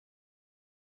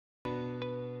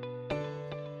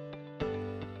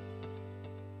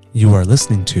You are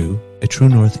listening to a True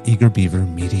North Eager Beaver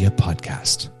media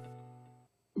podcast.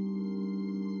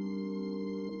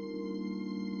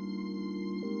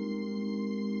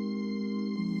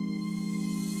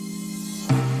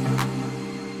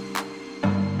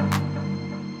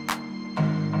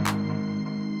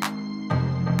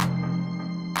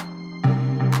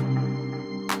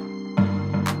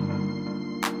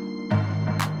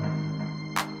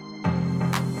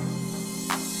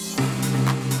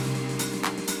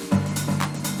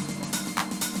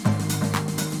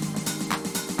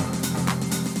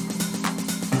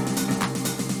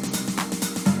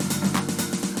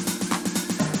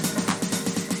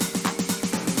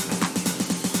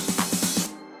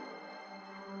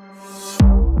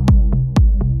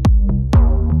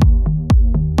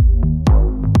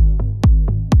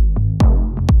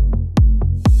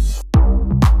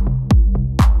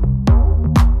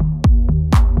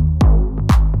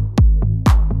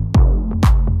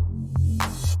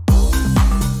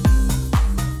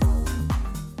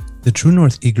 The True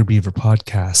North Eager Beaver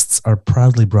podcasts are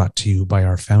proudly brought to you by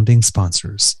our founding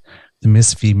sponsors, the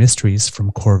Miss V Mysteries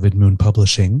from Corvid Moon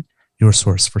Publishing, your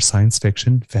source for science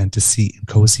fiction, fantasy, and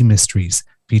cozy mysteries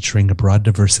featuring a broad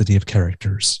diversity of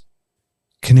characters.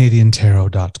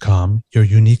 CanadianTarot.com, your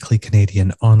uniquely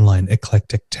Canadian online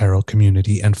eclectic tarot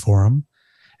community and forum,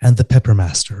 and The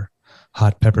Peppermaster,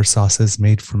 hot pepper sauces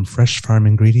made from fresh farm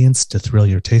ingredients to thrill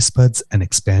your taste buds and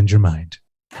expand your mind.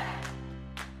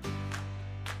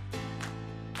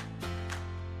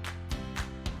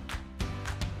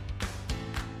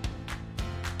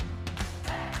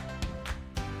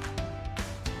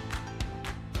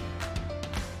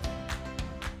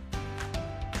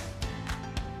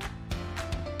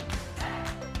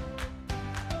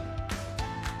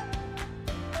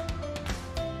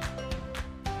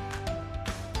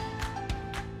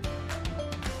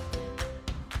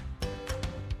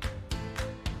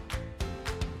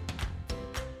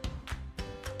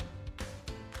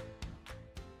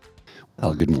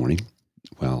 Well, good morning.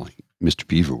 Well, Mr.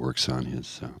 Beaver works on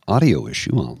his audio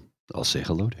issue. I'll say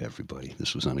hello to everybody.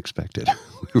 This was unexpected.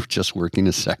 We were just working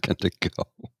a second ago.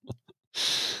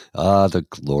 The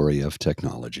glory of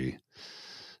technology.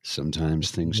 Sometimes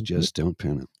things just don't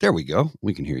pan out. There we go.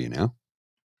 We can hear you now.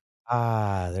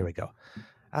 There we go.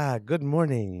 Good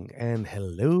morning and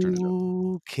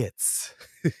hello, kits.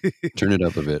 Turn it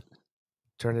up a bit.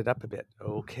 Turn it up a bit.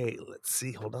 Okay, let's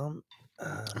see. Hold on.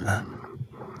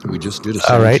 We just did a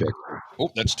sound check.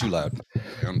 Oh, that's too loud.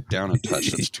 Down a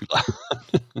touch. That's too loud.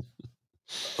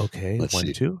 Okay, Let's 1,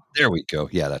 see. 2. There we go.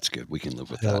 Yeah, that's good. We can live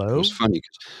with that. It Hello? was funny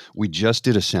because we just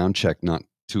did a sound check not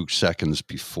 2 seconds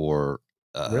before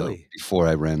Really? before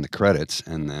I ran the credits,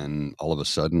 and then all of a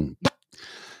sudden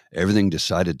everything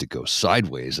decided to go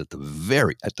sideways at the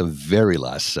very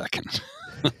last second.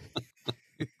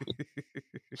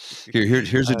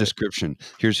 Here's a description.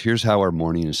 Here's how our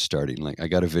morning is starting. Like, I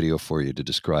got a video for you to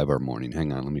describe our morning.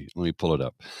 Hang on, let me pull it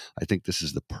up. I think this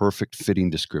is the perfect fitting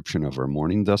description of our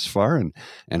morning thus far,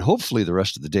 and hopefully the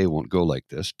rest of the day won't go like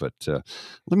this. But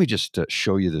let me just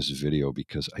show you this video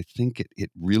because I think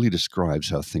it really describes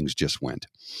how things just went.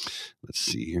 Let's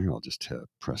see here. I'll just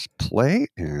press play,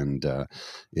 and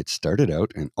it started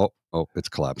out, and oh, it's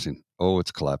collapsing. Oh,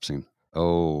 it's collapsing.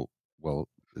 Oh, well,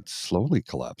 it's slowly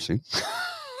collapsing.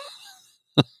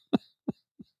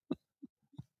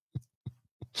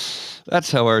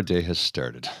 That's how our day has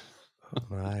started. Oh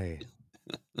my.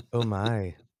 Oh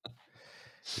my.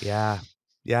 Yeah.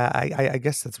 Yeah, I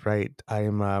guess that's right.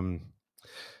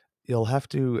 You'll have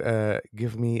to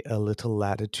give me a little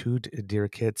latitude, dear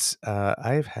kits.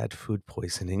 I've had food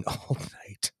poisoning all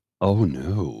night. Oh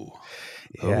no.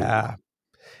 Yeah.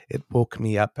 It woke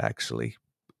me up actually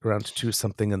around 2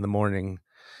 something in the morning.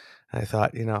 I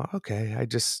thought, okay, I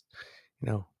just,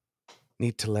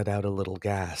 need to let out a little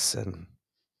gas. And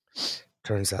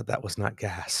turns out that was not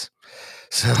gas.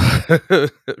 So,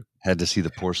 Had to see the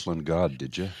porcelain god,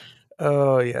 did you?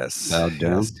 oh, yes. Bowed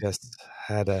down? Yes.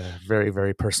 Had a very,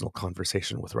 very personal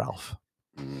conversation with Ralph.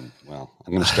 Well,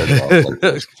 I'm going to start it off like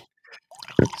this.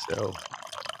 So,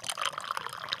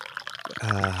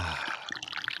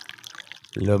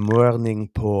 le morning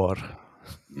pour.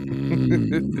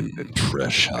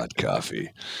 Fresh hot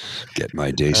coffee. Get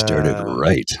my day started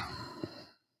right.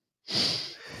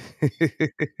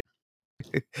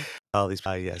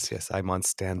 Yes, I'm on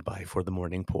standby for the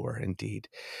morning pour, indeed.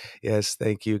 Yes,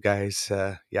 thank you, guys.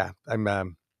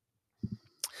 I'm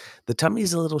the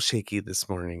tummy's a little shaky this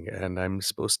morning, and I'm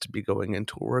supposed to be going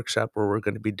into a workshop where we're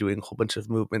going to be doing a whole bunch of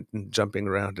movement and jumping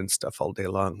around and stuff all day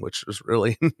long, which was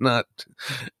really not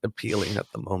appealing at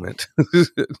the moment.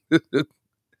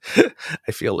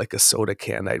 I feel like a soda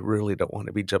can. I really don't want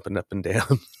to be jumping up and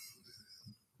down.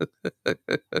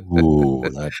 Ooh,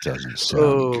 that doesn't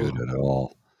sound good Oh, at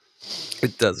all.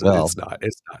 it doesn't. Well, It's not.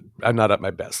 It's not. I'm not at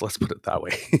my best. Let's put it that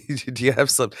way. Do you have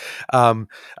some?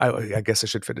 I guess I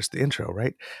should finish the intro,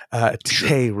 right? sure.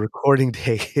 Today, recording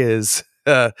day is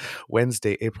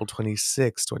Wednesday, April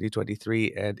 26th,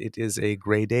 2023, and it is a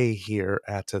gray day here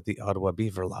at the Ottawa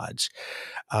Beaver Lodge.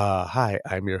 Hi,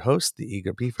 I'm your host, the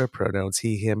Eager Beaver, pronouns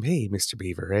he, him, hey, Mr.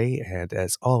 Beaver, eh? And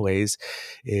as always,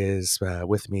 is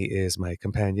with me is my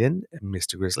companion,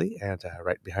 Mr. Grizzly, and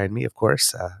right behind me, of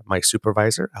course, my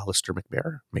supervisor, Alistair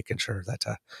McBear, making sure that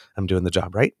I'm doing the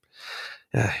job right.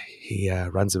 He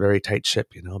runs a very tight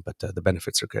ship, but the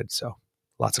benefits are good, so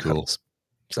lots of Cool. cuddles.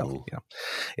 So, Cool.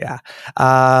 yeah.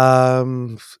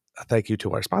 Thank you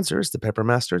to our sponsors, the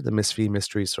Peppermaster, the Miss V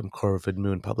Mysteries from Corvid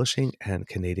Moon Publishing, and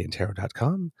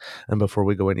CanadianTarot.com. And before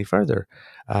we go any further,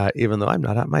 even though I'm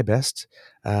not at my best,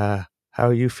 how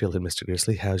are you feeling, Mr.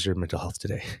 Grizzly? How's your mental health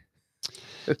today?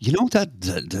 You know,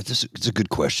 it's a good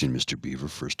question, Mr. Beaver.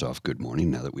 First off, good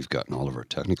morning. Now that we've gotten all of our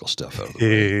technical stuff out of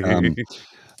the way,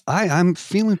 I'm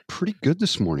feeling pretty good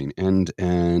this morning, and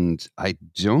I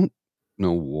don't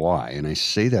know why. And I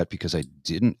say that because I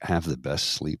didn't have the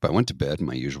best sleep. I went to bed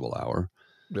my usual hour,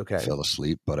 Okay. fell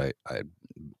asleep, but I had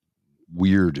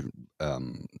weird,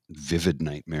 vivid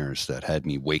nightmares that had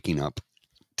me waking up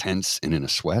tense and in a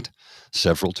sweat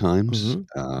several times.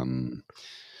 Mm-hmm.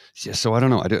 Yeah, so I don't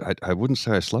know. I wouldn't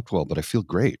say I slept well, but I feel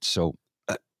great. So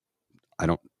uh, I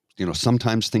don't,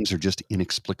 sometimes things are just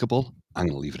inexplicable. I'm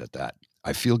going to leave it at that.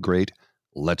 I feel great.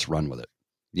 Let's run with it.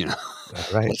 You know,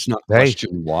 All right. let's not Hey,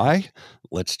 question why.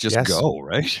 Let's just yes. go,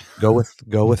 right? Go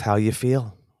with how you feel.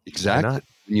 Why Exactly. not?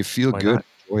 When you feel Why good,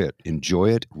 not? enjoy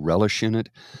it, relish in it,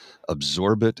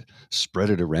 absorb it, spread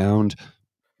it around,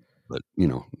 but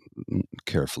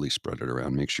carefully spread it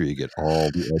around. Make sure you get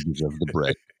all the edges of the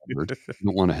bread covered. You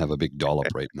don't want to have a big dollop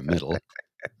right in the middle.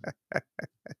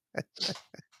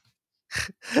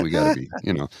 We got to be,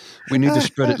 we need to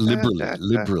spread it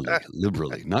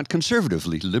liberally, not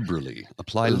conservatively, liberally.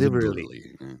 Apply Liberally.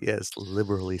 liberally. Yes,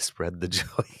 liberally spread the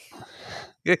joy.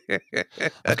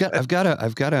 I've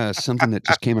got something that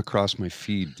just came across my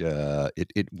feed.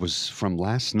 It was from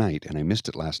last night, and I missed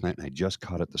it last night, and I just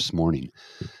caught it this morning.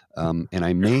 And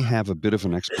I may have a bit of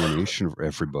an explanation for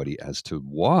everybody as to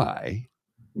why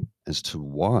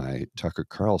Tucker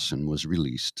Carlson was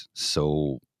released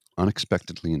so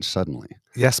unexpectedly and suddenly.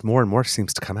 Yes, more and more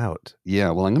seems to come out.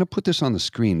 Yeah, well, I'm going to put this on the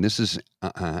screen. This is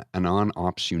Anon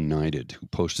Ops United who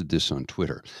posted this on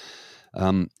Twitter.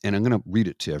 And I'm going to read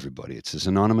it to everybody. It says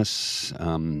Anonymous,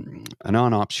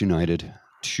 Anon Ops United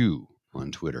 2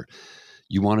 on Twitter.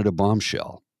 You wanted a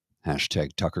bombshell.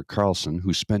 Hashtag Tucker Carlson,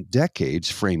 who spent decades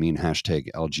framing hashtag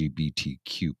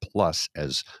LGBTQ plus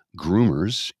as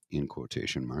groomers, in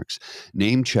quotation marks,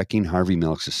 name checking Harvey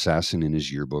Milk's assassin in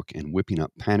his yearbook and whipping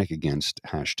up panic against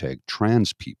hashtag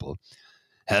trans people,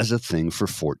 has a thing for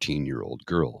 14-year-old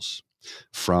girls.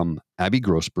 From Abby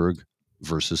Grossberg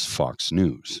versus Fox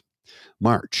News.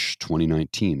 March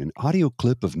 2019, an audio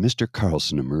clip of Mr.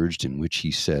 Carlson emerged in which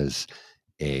he says,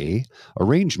 A,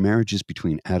 arranged marriages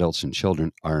between adults and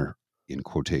children are, in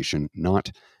quotation,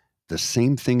 not the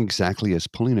same thing exactly as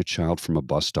pulling a child from a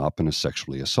bus stop and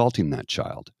sexually assaulting that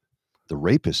child. The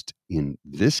rapist in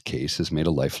this case has made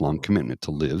a lifelong commitment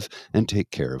to live and take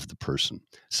care of the person.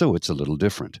 So it's a little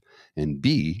different. And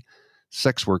B,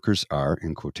 sex workers are,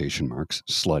 in quotation marks,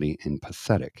 slutty and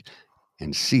pathetic.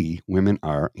 And C, women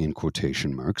are, in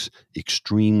quotation marks,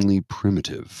 extremely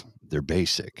primitive. They're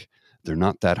basic. They're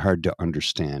not that hard to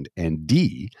understand. And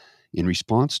D, in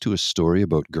response to a story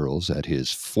about girls at his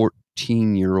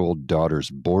 14-year-old daughter's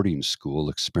boarding school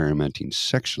experimenting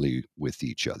sexually with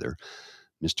each other,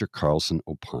 Mr. Carlson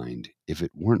opined, if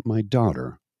it weren't my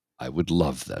daughter, I would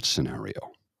love that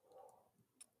scenario.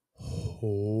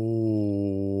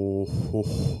 Oh, ho,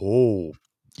 ho,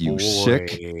 You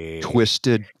sick, boy.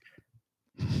 twisted.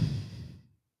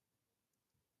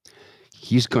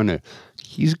 He's gonna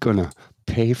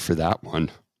pay for that one.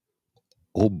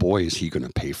 Oh boy, is he gonna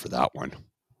pay for that one.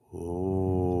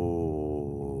 Oh.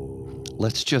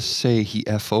 Let's just say he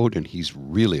FO'd and he's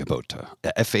really about to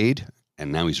FA'd,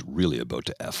 and now he's really about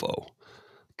to FO.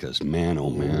 Because man, oh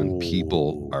man,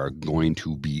 people are going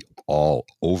to be all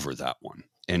over that one.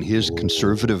 And his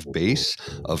conservative base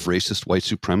of racist white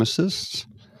supremacists,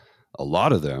 a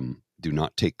lot of them do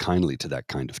not take kindly to that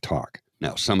kind of talk.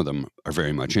 Now, some of them are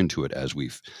very much into it, as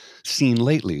we've seen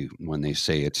lately when they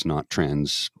say it's not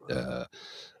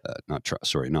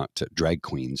not drag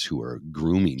queens who are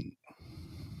grooming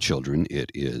children.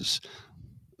 It is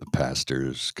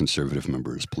pastors, conservative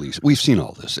members, police. We've seen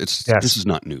all this. This is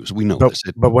not news. We know but, this.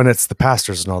 But when it's the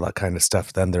pastors and all that kind of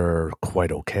stuff, then they're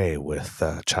quite okay with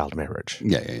child marriage.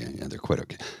 Yeah. They're quite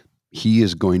okay. He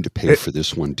is going to pay for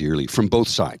this one dearly from both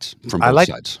sides.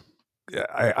 Sides.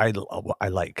 I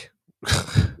like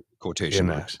Quotation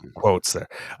marks. Quotes there.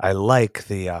 I like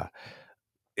the.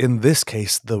 In this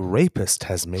case, the rapist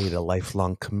has made a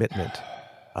lifelong commitment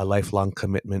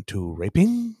to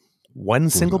raping one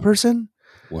single person.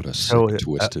 What a sick,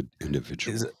 twisted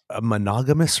individual. Is a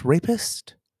monogamous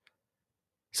rapist.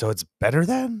 So it's better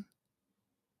than?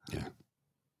 Yeah.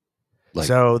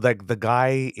 So like the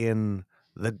guy in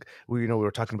we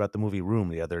were talking about the movie Room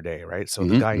the other day, right? So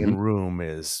the guy in Room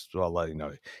is, well,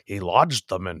 he lodged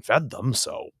them and fed them,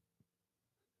 so.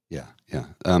 Yeah.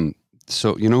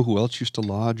 So you know who else used to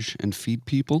lodge and feed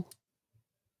people?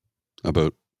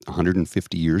 About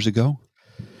 150 years ago?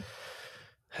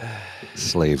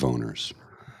 Slave owners.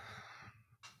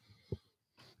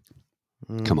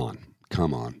 Come on.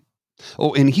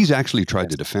 Oh, and he's actually tried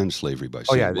to defend slavery by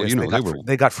saying,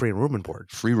 they got free room and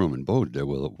board. Free room and board. They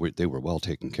were well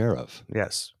taken care of.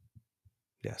 Yes.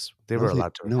 They were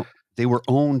allowed to. No, they were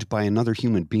owned by another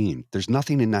human being. There's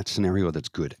nothing in that scenario that's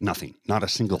good. Nothing. Not a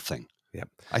single thing. Yeah.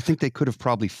 I think they could have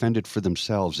probably fended for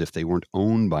themselves if they weren't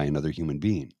owned by another human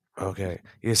being. Okay.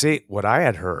 You see, what I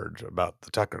had heard about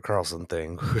the Tucker Carlson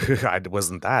thing, it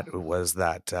wasn't that. It was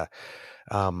that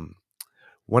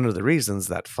one of the reasons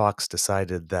that Fox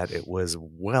decided that it was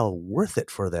well worth it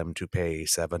for them to pay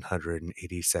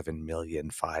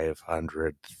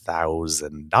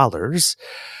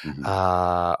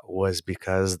 $787,500,000 was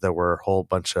because there were a whole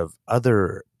bunch of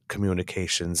other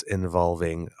communications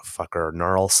involving fucker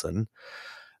Gnarlson,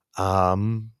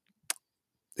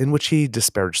 in which he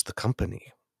disparaged the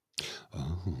company.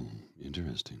 Oh,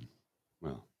 interesting.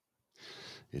 Well,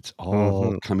 it's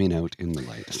all coming out in the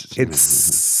light. It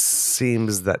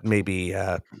seems that maybe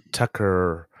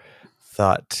Tucker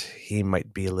thought he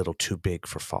might be a little too big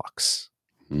for Fox.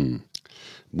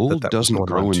 Mold doesn't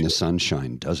grow in the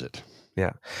sunshine, does it?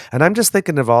 Yeah. And I'm just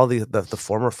thinking of all the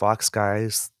former Fox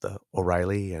guys, the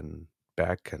O'Reilly and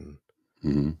Beck and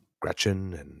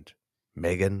Gretchen and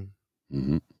Megan.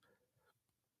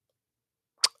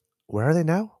 Where are they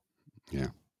now? Yeah.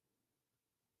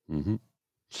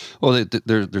 Well,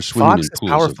 they're swimming Fox in is pools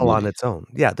powerful of on money. its own.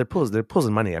 Yeah, they're pools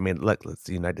of money. I mean, like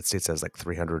the United States has like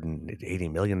 380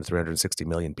 million, 360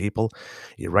 million people.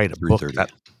 You write a book that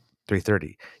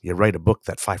 330. You write a book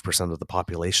that 5% of the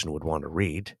population would want to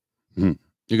read. You're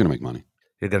going to make money.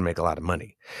 You're going to make a lot of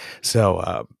money.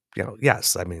 So,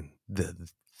 yes, I mean,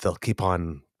 they'll keep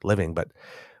on living, but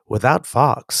without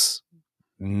Fox,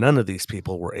 none of these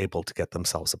people were able to get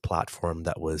themselves a platform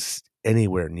that was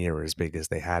anywhere near as big as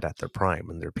they had at their prime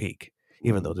and their peak,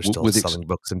 even though they're still selling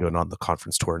books and doing on the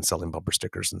conference tour and selling bumper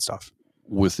stickers and stuff.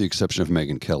 With the exception of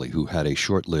Megyn Kelly, who had a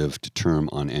short-lived term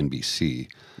on NBC.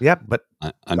 Yeah, but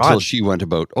until she went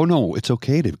about, oh no, it's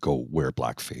okay to go wear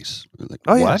blackface. Like,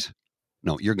 what? Yeah.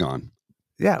 No, you're gone.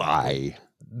 Yeah. Bye.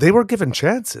 They were given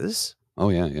chances. Oh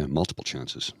yeah, multiple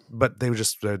chances. But they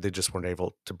just weren't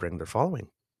able to bring their following.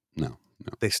 No.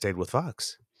 They stayed with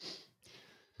Fox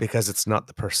because it's not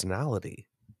the personality.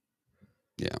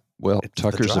 Yeah. Well,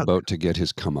 Tucker's about to get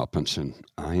his comeuppance, and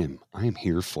I am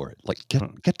here for it. Like,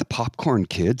 get the popcorn,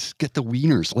 kids. Get the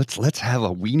wieners. Let's have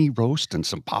a weenie roast and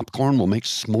some popcorn. We'll make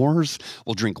s'mores.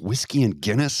 We'll drink whiskey and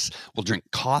Guinness. We'll drink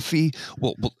coffee.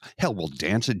 We'll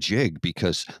dance a jig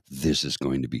because this is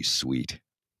going to be sweet.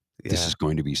 Yeah. This is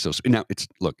going to be so sweet. Now,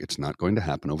 it's not going to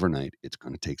happen overnight. It's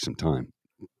going to take some time,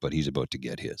 but he's about to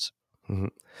get his.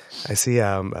 I see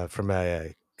from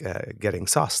Getting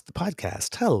Sauce, the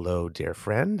podcast. Hello, dear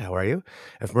friend. How are you?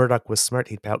 If Murdoch was smart,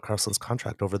 he'd pay out Carlson's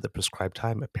contract over the prescribed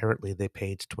time. Apparently, they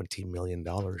paid $20 million.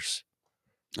 Oh,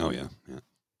 yeah.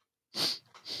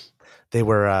 They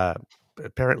were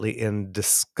apparently in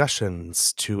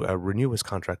discussions to renew his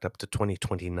contract up to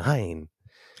 2029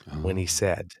 when he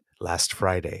said last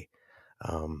Friday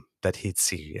that he'd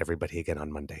see everybody again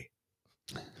on Monday.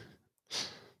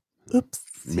 Oops.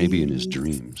 Maybe in his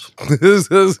dreams. Yes.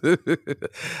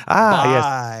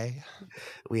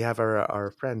 We have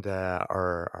our friend,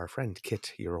 our friend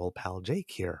Kit, your old pal Jake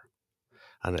here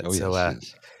on it.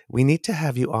 Yes. We need to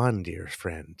have you on, dear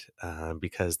friend,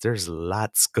 because there's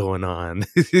lots going on.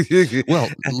 Well,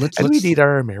 we need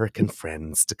our American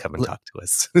friends to come and talk to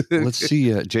us. Let's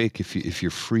see, Jake, if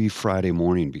you're free Friday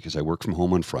morning, because I work from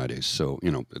home on Fridays, so you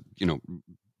know.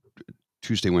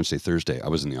 Tuesday, Wednesday, Thursday. I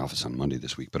was in the office on Monday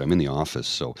this week, but I'm in the office,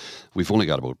 so we've only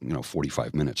got about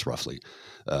 45 minutes roughly.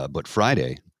 But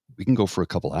Friday, we can go for a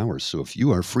couple hours. So if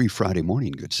you are free Friday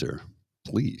morning, good sir,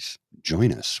 please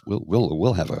join us.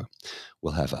 We'll have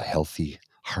a healthy,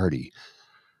 hearty,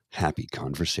 happy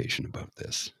conversation about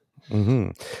this. Mm-hmm.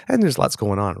 And there's lots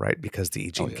going on, right? Because the E.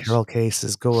 Oh Jean yes. Carroll case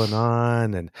is going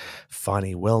on, and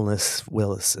Fonnie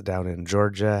Willis down in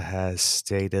Georgia has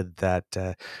stated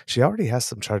that she already has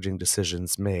some charging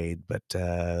decisions made, but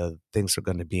things are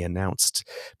going to be announced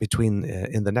between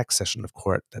in the next session of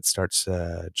court that starts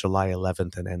July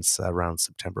 11th and ends around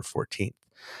September 14th.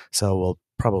 So we'll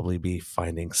probably be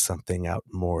finding something out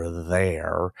more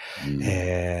there.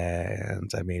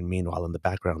 And I mean, meanwhile, in the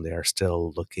background, they are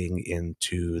still looking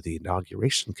into the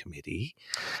inauguration committee.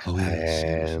 Oh yes,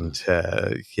 And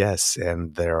yes,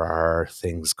 and there are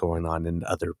things going on in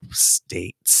other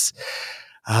states,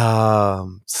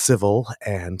 civil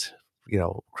and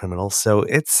criminal. So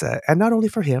it's and not only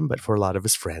for him, but for a lot of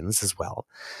his friends as well.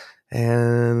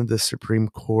 And the Supreme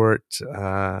Court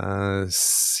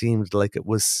seemed like it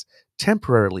was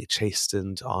temporarily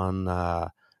chastened on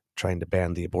trying to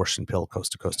ban the abortion pill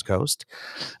coast to coast to coast.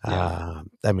 Yeah.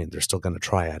 I mean, they're still going to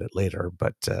try at it later,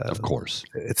 but Of course.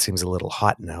 it seems a little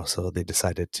hot now, so they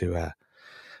decided to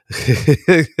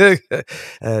take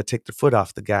their foot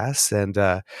off the gas. And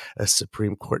a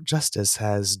Supreme Court justice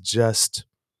has just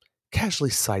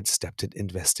casually sidestepped an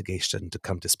investigation to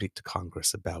come to speak to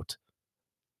Congress about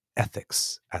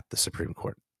ethics at the Supreme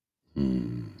Court.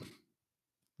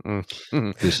 This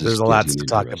is There's a lot getting to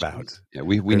talk interesting. about. Yeah,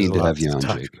 we There's need to have lots you to on,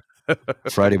 talk Jake.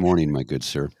 about. Friday morning, my good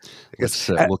sir. Yes.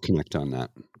 We'll connect on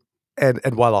that.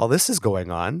 And while all this is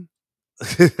going on,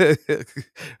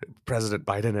 President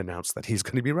Biden announced that he's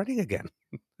going to be running again.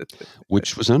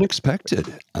 Which was unexpected.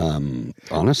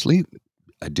 Honestly,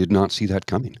 I did not see that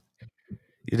coming.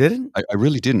 You didn't? I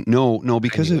really didn't. No, I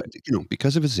because knew of it.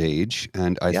 because of his age,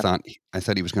 and I Yep.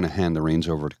 thought he was going to hand the reins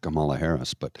over to Kamala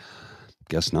Harris, but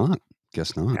guess not.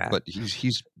 Guess not. Yeah. But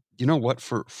he's you know what,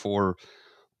 for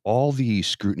all the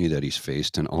scrutiny that he's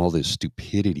faced and all the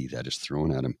stupidity that is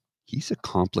thrown at him, he's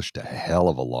accomplished a hell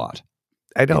of a lot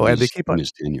I in know, and in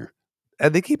his tenure.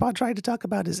 they keep on trying to talk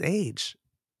about his age.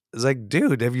 It's like,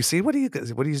 dude, have you seen what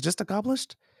he's just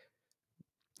accomplished?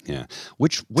 Yeah.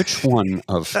 Which one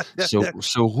of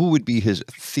so who would be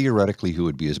who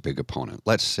would be his big opponent?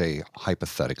 Let's say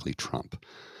hypothetically Trump.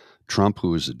 Trump,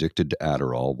 who is addicted to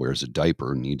Adderall, wears a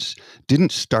diaper,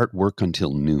 didn't start work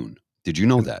until noon. Did you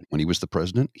know that when he was the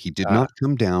president? He did Uh, not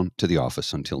come down to the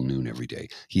office until noon every day.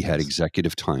 He had yes.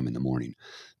 executive time in the morning.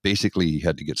 Basically, he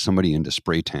had to get somebody in to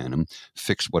spray tan him,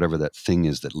 fix whatever that thing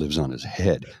is that lives on his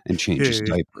head, and change his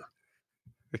diaper.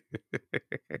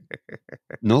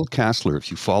 Noel Casler,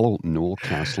 if you follow Noel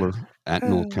Casler at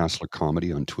Noel Casler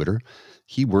Comedy on Twitter,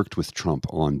 he worked with Trump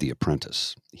on The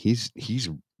Apprentice. He's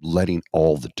letting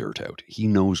all the dirt out. He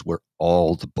knows where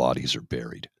all the bodies are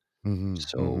buried.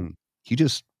 So he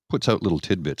just puts out little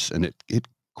tidbits, and it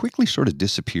quickly sort of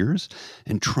disappears.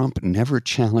 And Trump never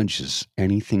challenges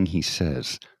anything he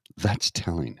says. That's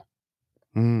telling.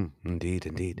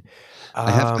 Indeed.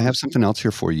 I have something else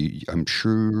here for you. I'm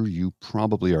sure you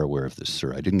probably are aware of this,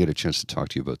 sir. I didn't get a chance to talk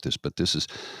to you about this, but this is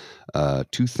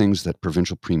two things that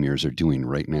provincial premiers are doing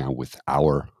right now with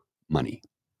our money.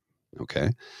 Okay.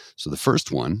 So the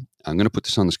first one, I'm going to put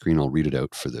this on the screen. I'll read it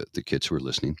out for the kids who are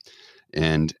listening.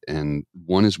 And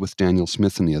one is with Daniel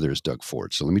Smith and the other is Doug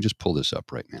Ford. So let me just pull this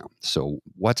up right now. So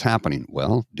what's happening?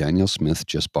 Well, Daniel Smith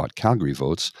just bought Calgary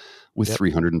votes with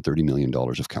 $330 million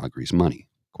of Calgary's money.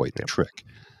 Quite the trick.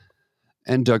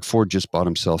 And Doug Ford just bought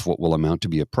himself what will amount to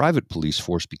be a private police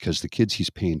force because the kids he's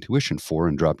paying tuition for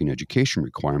and dropping education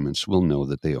requirements will know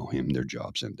that they owe him their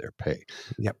jobs and their pay.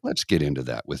 Yep. Let's get into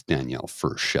that with Danielle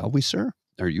first, shall we, sir?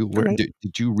 Are you aware? Right.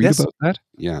 Did you read about that?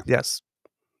 Yeah. Yes.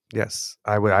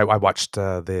 I watched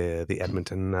the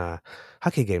Edmonton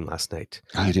hockey game last night.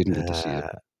 I didn't get to see it.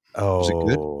 Was it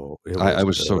good? Oh, it I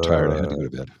was was so tired. I had to go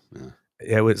good. to bed. Yeah.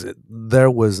 There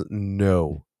was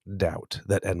no doubt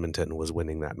that Edmonton was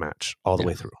winning that match all the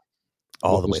way through.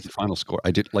 What was the final score?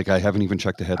 I haven't even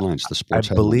checked the headlines, the I sports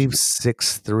headlines. believe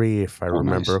 6-3, if I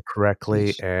remember Nice. correctly.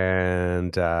 Nice.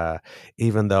 And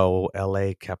even though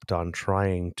LA kept on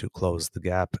trying to close the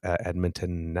gap,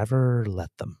 Edmonton never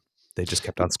let them. They just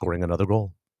kept on scoring another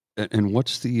goal. And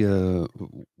what's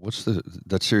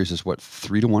that series is what,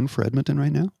 3-1 for Edmonton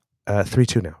right now?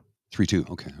 3-2 now. 3-2.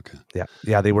 Okay.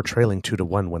 Yeah. They were trailing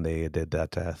 2-1 when they did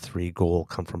that 3-goal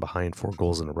come from behind, 4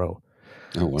 goals in a row.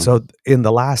 Oh wow. So in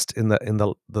the last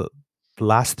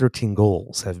 13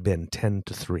 goals have been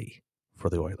 10-3 for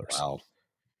the Oilers.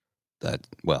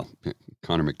 Wow.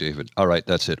 Connor McDavid. All right,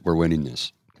 that's it. We're winning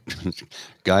this.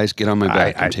 Guys, get on my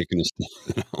back. I'm taking this.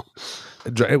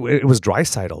 It was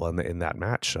Draisaitl in that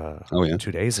match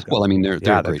 2 days ago. Well, I mean, they're a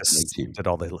great just team. did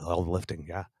all the lifting.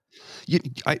 Yeah.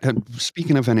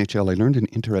 Speaking of NHL, I learned an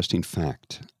interesting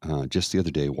fact just the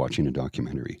other day watching a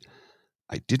documentary.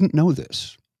 I didn't know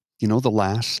this. You know, the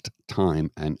last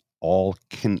time a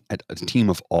team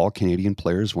of all Canadian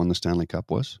players won the Stanley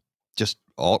Cup was just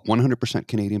all 100%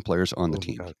 Canadian players on the Oh,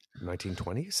 team.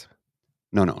 1920s?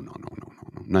 No, no, no, no, no, no,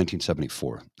 no.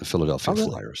 1974, the Philadelphia Oh,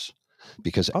 really? Flyers.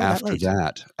 Because Oh, that late?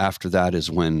 after that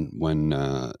is when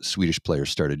Swedish players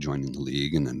started joining the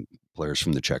league, and then players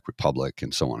from the Czech Republic,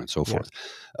 and so on and so Yeah, forth.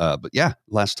 But yeah,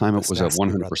 last time the it was a Stastny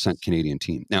 100% brothers. Canadian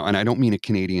team. Now, and I don't mean a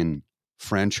Canadian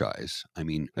franchise. I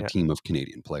mean a Yeah, team of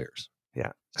Canadian players.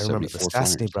 yeah. I remember the 74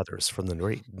 Stastny Flyers. brothers from the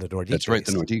Nordique That's right,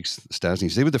 the days. Nordiques, the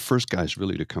Stasnies. They were the first guys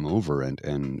really to come over,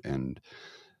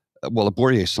 well,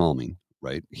 Borje Salming,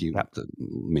 right? Yeah.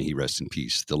 May he rest in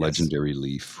peace. The Yes. legendary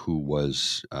Leaf, who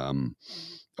was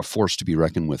a force to be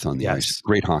reckoned with on the ice. Yes.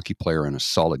 Great hockey player and a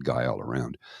solid guy all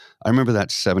around. I remember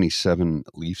that '77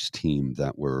 Leafs team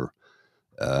that were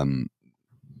um,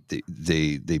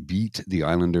 they beat the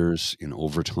Islanders in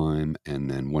overtime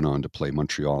and then went on to play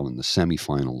Montreal in the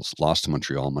semifinals. Lost to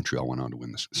Montreal. Montreal went on to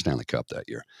win the Stanley Cup that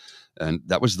year. And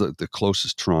that was the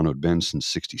closest Toronto had been since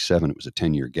 '67. It was a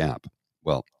 10-year gap.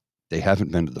 Well, they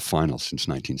haven't been to the finals since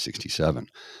 1967.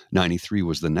 '93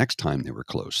 was the next time they were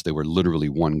close. They were literally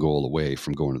one goal away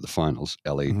from going to the finals.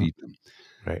 LA Mhm. beat them.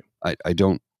 Right. I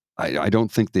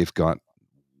don't think they've got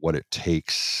what it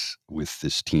takes with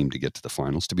this team to get to the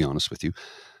finals, to be honest with you.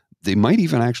 They might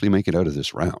even actually make it out of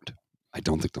this round. I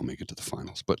don't think they'll make it to the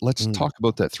finals. But let's Mm, talk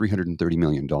about that $330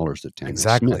 million that Daniel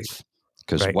exactly. Smith,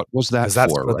 because Right. what was that Because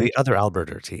that's for, for the right? other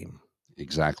Alberta team.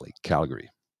 Exactly. Calgary.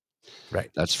 Right.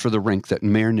 That's for the rink that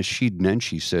Mayor Nasheed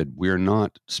Nenshi said, we're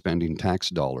not spending tax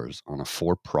dollars on a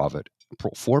for-profit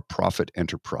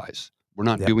enterprise. We're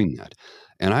not Yep. doing that.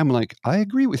 And I'm like, I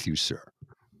agree with you, sir.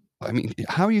 I mean,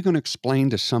 how are you going to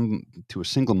explain to a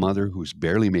single mother who's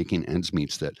barely making ends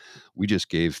meet that we just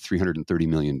gave $330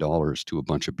 million to a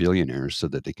bunch of billionaires so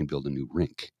that they can build a new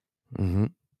rink Hmm.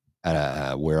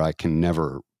 where I can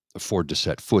never afford to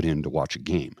set foot in to watch a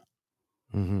game?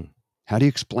 Hmm. How do you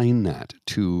explain that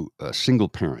to a single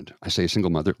parent? I say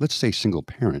single mother. Let's say single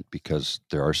parent because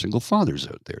there are single fathers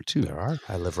out there too. There are.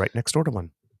 I live right next door to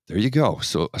one. There you go.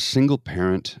 So a single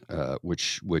parent,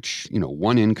 which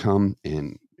one income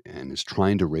and is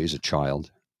trying to raise a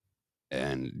child,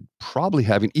 and probably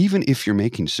having, even if you're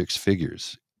making six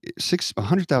figures,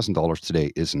 $100,000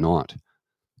 today is not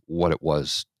what it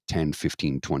was 10,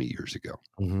 15, 20 years ago.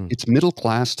 Hmm. It's middle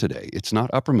class today. It's not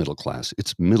upper middle class.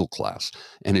 It's middle class.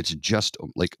 And it's just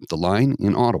like the line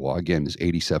in Ottawa, again, is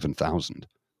 87,000.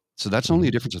 So that's only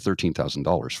a Hmm. difference of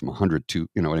 $13,000 from 100 to,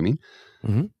 you know what I mean?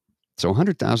 Hmm. So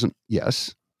 100,000,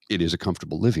 yes, it is a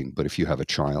comfortable living. But if you have a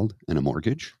child and a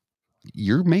mortgage,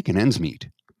 you're making ends meet.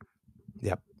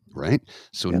 Yep. Right?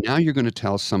 So Yep. now you're going to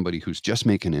tell somebody who's just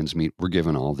making ends meet, we're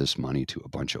giving all this money to a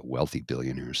bunch of wealthy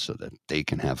billionaires so that they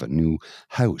can have a new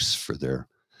house for their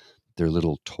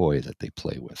little toy that they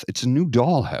play with. It's a new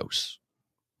dollhouse.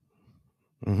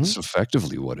 Hmm. It's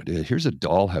effectively what it is. Here's a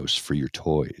dollhouse for your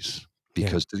toys. Yeah.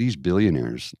 Because to these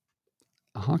billionaires,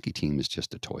 a hockey team is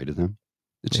just a toy to them.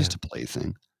 It's Yeah. just a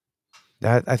plaything.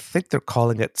 I think they're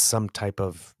calling it some type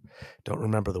of, don't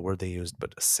remember the word they used,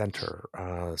 but a center.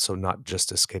 So not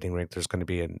just a skating rink. There's going to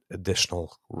be an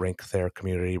additional rink there,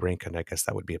 community rink, and I guess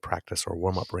that would be a practice or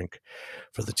warm up rink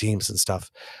for the teams and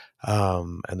stuff.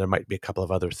 And there might be a couple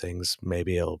of other things.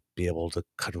 Maybe it'll be able to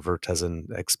convert as an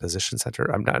exposition center.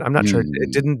 I'm not sure. It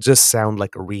Mm. didn't just sound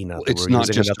like arena. Well, They it's were not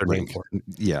using just a another name rink. for it.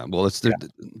 Yeah, well, Yeah.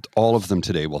 all of them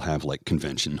today will have like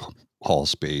convention hall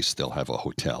space. They'll have a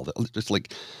hotel. It's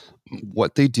like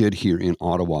what they did here in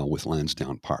Ottawa with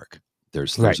Lansdowne Park.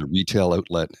 There's Right. a retail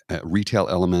outlet, a retail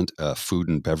element, a food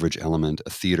and beverage element, a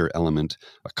theater element,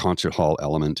 a concert hall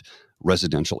element,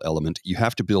 residential element. You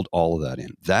have to build all of that in.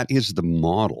 That is the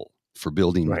model for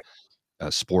building Right.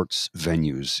 sports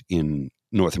venues in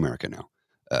North America now.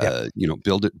 Yep.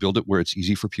 Build it where it's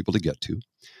easy for people to get to.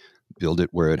 Build it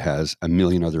where it has a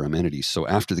million other amenities. So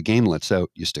after the game lets out,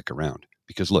 you stick around.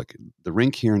 Because look, the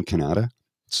rink here in Canada,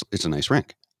 it's a nice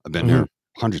rink. I've been Hmm. there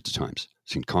hundreds of times.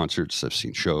 Seen concerts, I've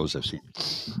seen shows, I've seen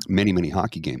many, many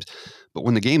hockey games. But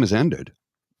when the game is ended,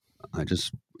 I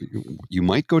just you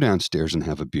might go downstairs and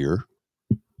have a beer,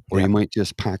 or you Yep. might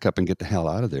just pack up and get the hell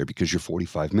out of there because you're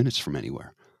 45 minutes from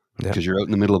anywhere. Yep. Because you're out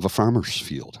in the middle of a farmer's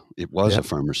field. It was a Yep.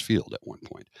 farmer's field at one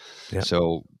point. Yep.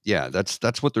 So yeah,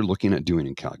 that's what they're looking at doing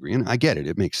in Calgary. And I get it,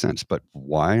 it makes sense. But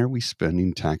why are we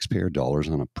spending taxpayer dollars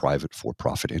on a private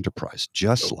for-profit enterprise?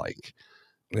 Just Oh, like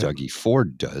yep. Dougie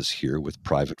Ford does here with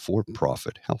private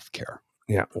for-profit healthcare.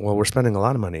 Yeah, well, we're spending a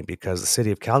lot of money because the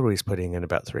city of Calgary is putting in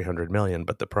about 300 million,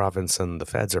 but the province and the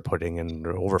feds are putting in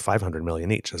over 500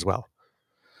 million each as well.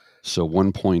 So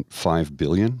 1.5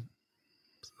 billion?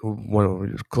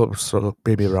 Close, so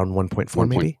maybe around 1.4,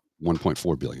 maybe?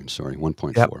 1.4 billion, sorry,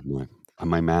 1.4. Yep.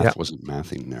 My math Yep. wasn't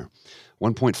mathing there.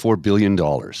 $1.4 billion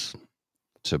to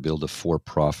build a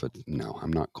for-profit. No,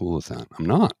 I'm not cool with that. I'm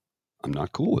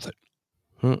not cool with it.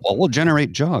 Well, we'll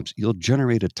generate jobs. You'll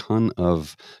generate a ton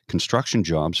of construction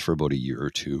jobs for about a year or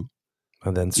two.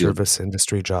 And then service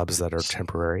industry jobs that are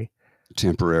temporary.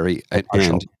 Temporary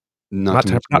Partial. and not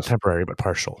temporary, but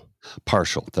partial.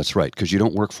 Partial, that's right, because you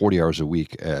don't work 40 hours a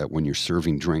week when you're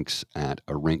serving drinks at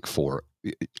a rink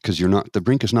because the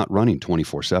rink is not running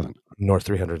 24/7. Nor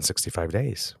 365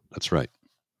 days. That's right.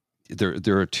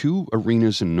 There are two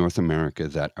arenas in North America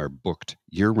that are booked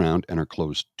year-round and are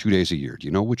closed 2 days a year. Do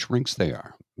you know which rinks they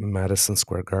are? Madison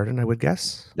Square Garden, I would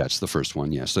guess. That's the first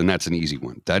one, yes, and that's an easy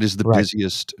one. That is the Right.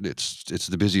 busiest. It's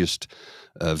the busiest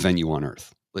venue on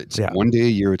earth. It's Yeah. 1 day a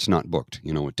year. It's not booked.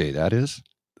 You know what day that is?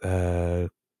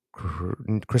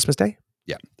 Christmas Day?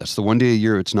 Yeah, that's the 1 day a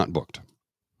year it's not booked.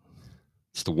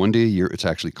 It's the 1 day a year it's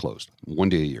actually closed. 1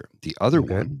 day a year. The other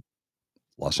one,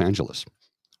 Los Angeles,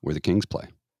 where the Kings play.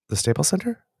 The Staples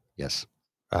Center? Yes.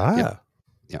 Ah.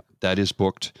 Yeah. That is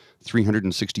booked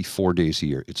 364 days a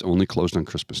year. It's only closed on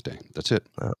Christmas Day. That's it.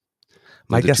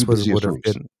 My guess would have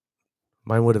been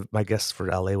my guess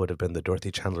for LA would have been the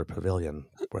Dorothy Chandler Pavilion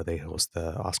where they host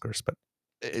the Oscars, but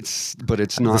it's the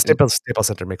not Staples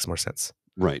Center makes more sense.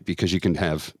 Right, because you can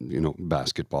have,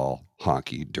 basketball,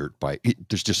 hockey, dirt bike.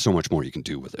 There's just so much more you can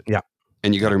do with it. Yeah.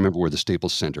 And you got to remember where the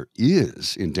Staples Center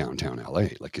is in downtown LA.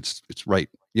 Like it's right,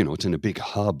 it's in a big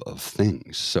hub of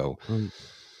things. So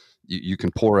you can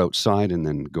pour outside and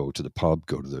then go to the pub,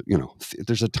 go to the,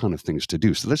 there's a ton of things to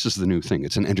do. So this is the new thing.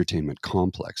 It's an entertainment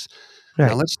complex.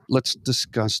 Right. Now let's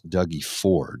discuss Dougie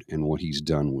Ford and what he's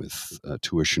done with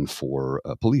tuition for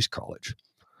police college.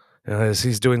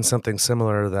 He's doing something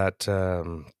similar that,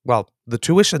 the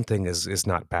tuition thing is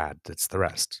not bad. It's the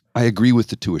rest. I agree with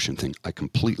the tuition thing. I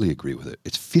completely agree with it.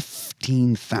 It's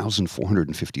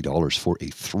 $15,450 for a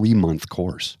 3-month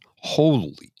course.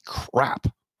 Holy crap.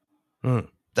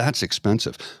 That's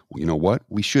expensive. Well, you know what?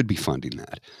 We should be funding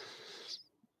that.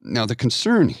 Now, the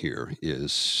concern here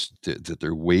is that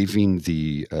they're waiving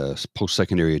the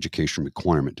post-secondary education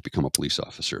requirement to become a police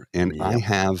officer. And I'm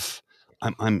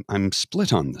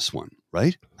split on this one,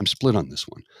 right? I'm split on this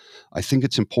one. I think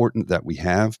it's important that we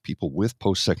have people with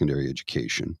post-secondary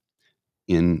education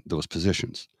in those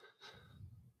positions.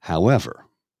 However,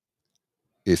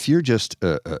 if you're just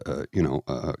a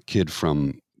kid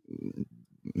from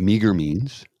meager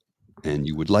means and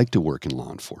you would like to work in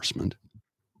law enforcement,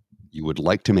 you would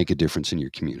like to make a difference in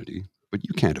your community, but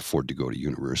you can't afford to go to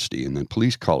university and then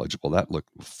police college. Well, that look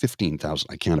 15,000.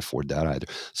 I can't afford that either.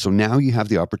 So now you have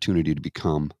the opportunity to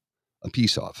become a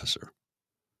peace officer.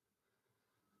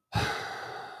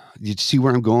 You see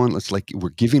where I'm going? It's like we're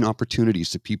giving opportunities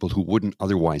to people who wouldn't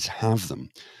otherwise have them.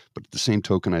 But at the same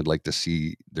token, I'd like to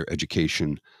see their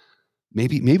education.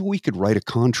 Maybe we could write a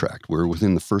contract where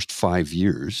within the first 5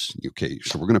 years, okay,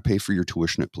 so we're going to pay for your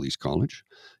tuition at police college.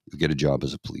 You'll get a job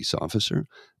as a police officer.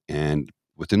 And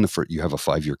within you have a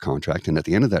 5-year contract. And at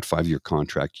the end of that 5-year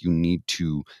contract, you need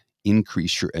to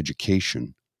increase your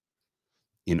education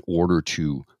in order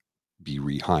to be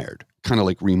rehired, kind of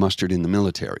like remustered in the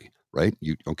military, right?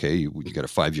 You got a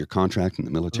 5-year contract in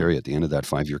the military. At the end of that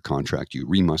 5-year contract, you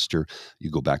remuster, you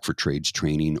go back for trades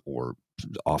training or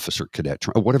officer cadet,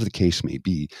 whatever the case may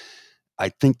be. I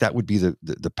think that would be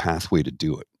the pathway to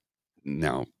do it.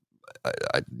 Now,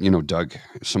 Doug,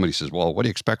 somebody says, well, what do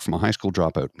you expect from a high school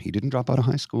dropout? He didn't drop out of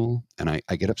high school. And I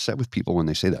get upset with people when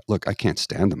they say that. Look, I can't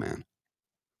stand the man.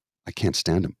 I can't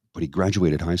stand him, but he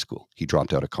graduated high school. He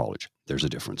dropped out of college. There's a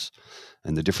difference.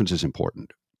 And the difference is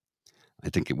important. I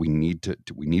think we need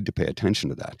to pay attention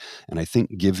to that. And I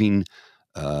think giving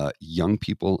young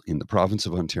people in the province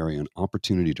of Ontario an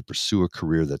opportunity to pursue a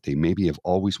career that they maybe have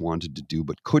always wanted to do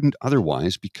but couldn't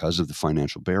otherwise because of the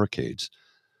financial barricades,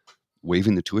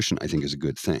 waiving the tuition, I think, is a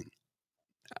good thing.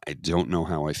 I don't know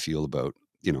how I feel about,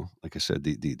 like I said,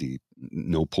 the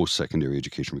no post-secondary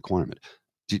education requirement.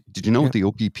 Did you know with the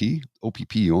OPP?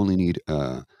 OPP, you only need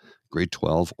grade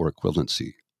 12 or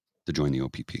equivalency to join the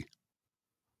OPP.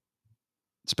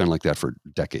 It's been like that for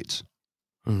decades.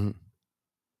 Mm-hmm.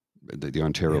 The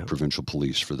Ontario Provincial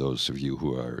Police, for those of you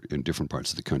who are in different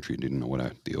parts of the country and didn't know what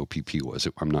the OPP was,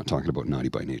 I'm not talking about naughty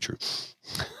by nature.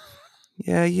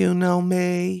 Yeah, you know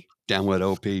me. Down with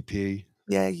OPP.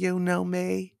 Yeah, you know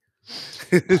me.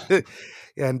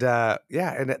 And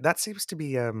and that seems to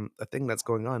be a thing that's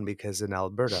going on because in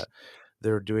Alberta,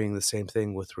 they're doing the same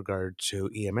thing with regard to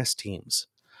EMS teams,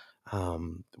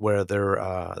 where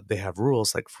they have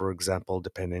rules. Like, for example,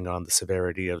 depending on the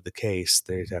severity of the case,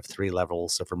 they have 3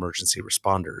 levels of emergency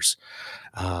responders,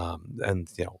 and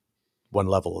one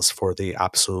level is for the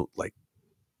absolute like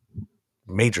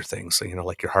major things, so,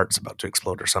 like your heart's about to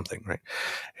explode or something, right?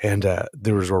 And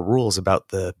there were rules about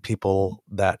the people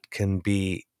that can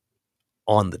be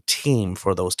on the team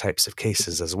for those types of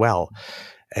cases as well.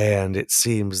 And it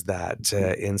seems that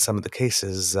in some of the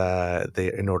cases,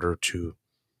 in order to,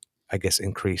 I guess,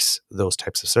 increase those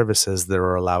types of services,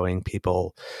 they're allowing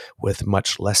people with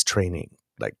much less training,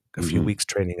 like a few weeks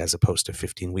training as opposed to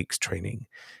 15 weeks training,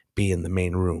 be in the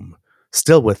main room,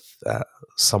 still with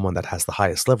someone that has the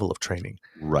highest level of training.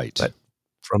 Right. But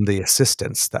from the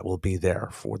assistants that will be there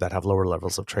for that have lower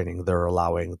levels of training, they're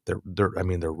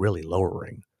really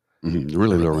lowering Really the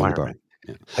lowering the bar. requirement.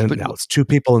 Yeah. And But now it's 2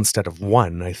 people instead of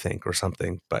 1, I think, or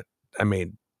something. But I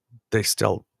mean, they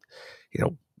still, you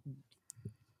know,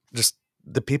 just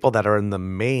the people that are in the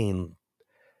main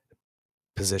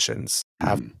positions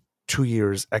have 2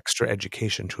 years extra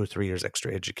education, 2 or 3 years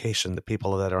extra education. The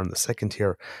people that are in the second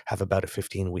tier have about a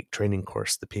 15-week training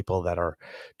course. The people that are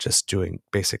just doing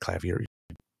basic clavier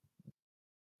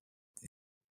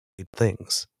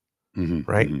things,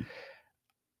 right?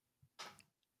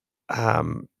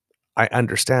 I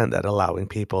understand that allowing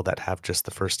people that have just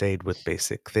the first aid with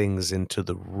basic things into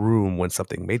the room when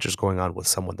something major is going on with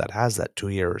someone that has that 2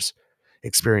 years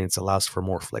experience allows for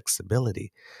more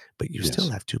flexibility, but you still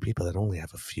yes. have 2 people that only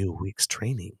have a few weeks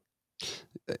training.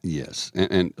 Yes.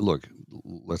 And look,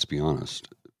 let's be honest.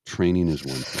 Training is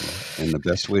one thing, and the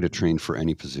best way to train for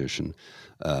any position,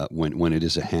 when it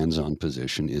is a hands-on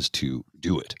position, is to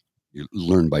do it. You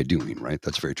learn by doing, right?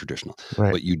 That's very traditional.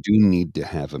 Right. But you do need to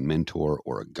have a mentor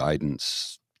or a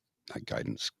guidance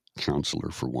counselor,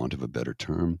 for want of a better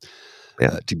term,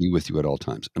 Yeah. to be with you at all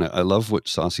times. And I love what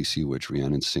Saucy Seawitch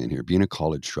Rhiannon's saying here. Being a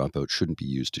college dropout shouldn't be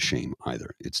used to shame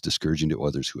either. It's discouraging to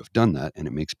others who have done that, and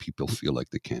it makes people feel like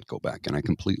they can't go back. And I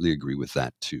completely agree with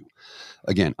that too.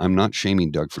 Again, I'm not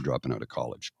shaming Doug for dropping out of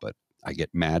college, but I get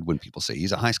mad when people say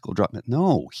he's a high school dropout.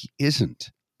 No, he isn't.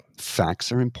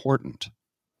 Facts are important.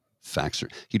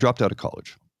 He dropped out of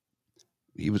college.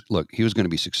 He was going to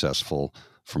be successful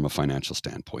from a financial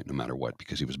standpoint no matter what,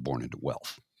 because he was born into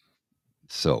wealth.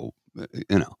 So,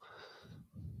 you know,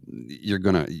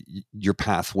 your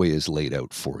pathway is laid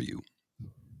out for you.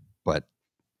 But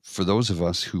for those of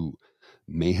us who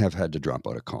may have had to drop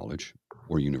out of college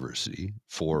or university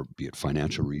for, be it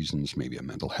financial reasons, maybe a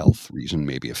mental health reason,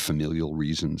 maybe a familial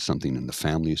reason, something in the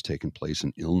family has taken place,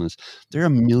 an illness, there are a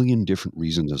million different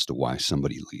reasons as to why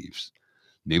somebody leaves.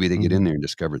 Maybe they get in there and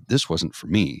discover this wasn't for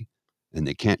me, and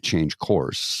they can't change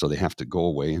course, so they have to go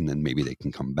away, and then maybe they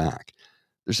can come back.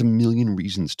 There's a million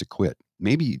reasons to quit.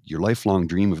 Maybe your lifelong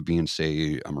dream of being,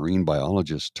 say, a marine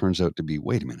biologist turns out to be,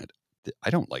 wait a minute, I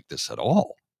don't like this at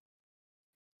all.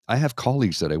 I have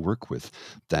colleagues that I work with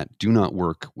that do not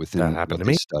work That within happened what to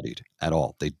they me. studied at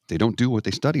all. They don't do what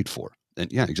they studied for. And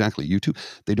yeah, exactly. You too.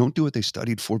 They don't do what they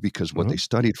studied for, because what they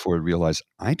studied for, realize,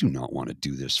 I do not want to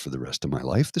do this for the rest of my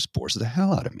life. This bores the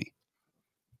hell out of me.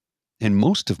 And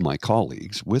most of my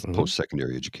colleagues with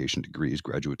post-secondary education degrees,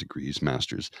 graduate degrees,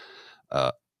 masters,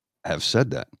 have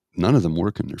said that. None of them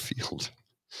work in their field.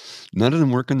 None of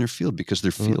them work in their field because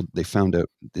their field, they found out,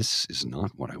 this is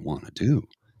not what I want to do.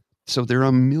 So there are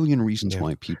a million reasons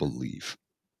why people leave,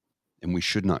 and we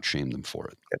should not shame them for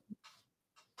it.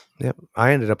 Yep.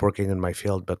 I ended up working in my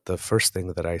field, but the first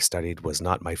thing that I studied was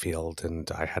not my field, and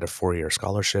I had a 4-year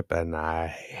scholarship, and I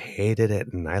hated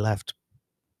it, and I left.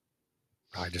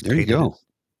 I just There you hated it. go.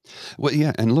 Well,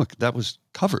 yeah, and look, that was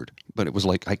covered, but it was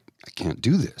like, I can't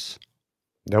do this.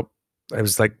 Nope. I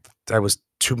was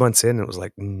 2 months in, and it was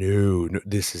like, no,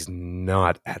 this is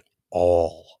not at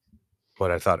all what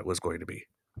I thought it was going to be.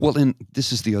 Well, and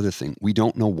this is the other thing. We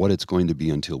don't know what it's going to be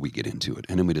until we get into it.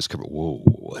 And then we discover, whoa,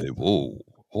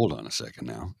 hold on a second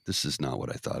now. This is not what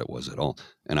I thought it was at all.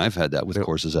 And I've had that with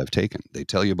courses I've taken. They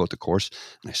tell you about the course,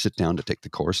 and I sit down to take the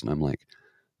course, and I'm like,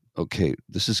 okay,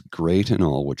 this is great and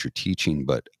all what you're teaching,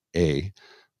 but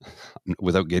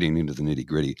without getting into the nitty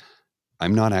gritty,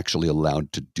 I'm not actually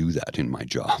allowed to do that in my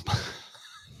job.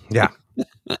 Yeah.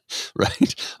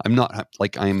 Right?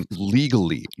 I'm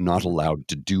legally not allowed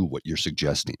to do what you're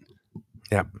suggesting.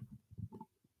 Yeah.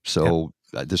 So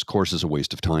this course is a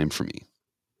waste of time for me.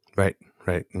 Right.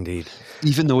 Indeed.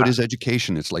 Even though it is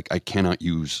education, it's like I can't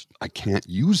use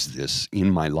this in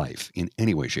my life in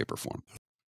any way, shape, or form.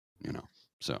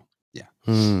 So yeah.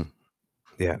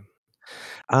 Yeah.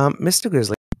 Mr.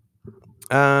 Grizzly,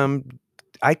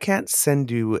 I can't send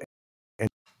you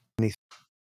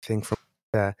anything from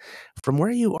from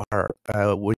where you are,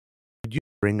 would you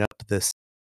bring up this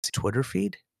Twitter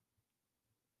feed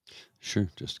Sure.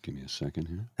 Just give me a second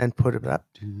here. and put it up?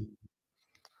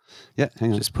 Yeah,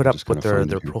 hang on. Just put I up just what gotta find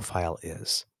their it here. profile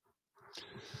is.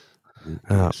 Yeah,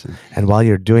 give me a sec. And while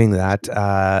you're doing that,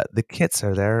 the kits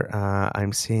are there.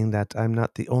 I'm seeing that I'm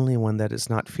not the only one that is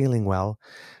not feeling well.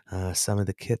 Some of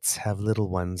the kits have little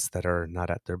ones that are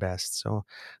not at their best. So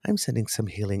I'm sending some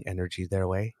healing energy their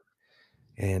way.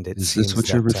 And it Is this seems what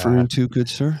you're that, referring to, good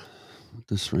sir?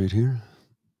 This right here?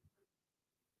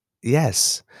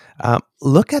 yes,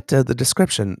 look at the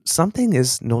description. Something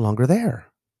is no longer there.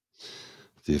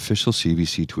 The official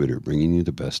CBC Twitter, bringing you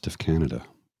the best of Canada.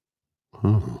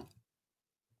 Huh.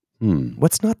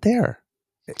 What's not there?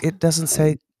 It doesn't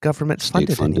say government funded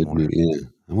State-funded anymore. media.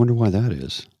 I wonder why that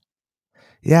is.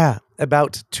 Yeah,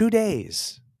 about 2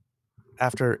 days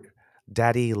after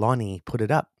Daddy Lonnie put it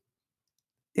up,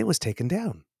 it was taken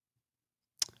down.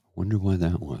 Wonder why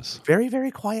that was. Very,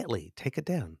 very quietly, take it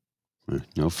down.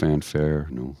 No fanfare,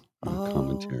 no Oh,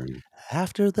 commentary.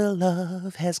 after the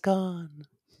love has gone.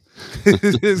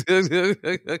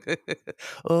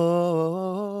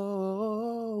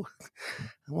 Oh,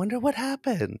 I wonder what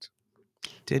happened.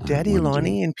 Did I Daddy wonder.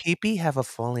 Lonnie and Pee-Pee have a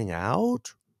falling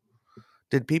out?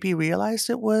 Did Pee-Pee realize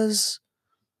it was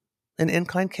an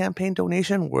in-kind campaign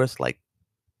donation worth like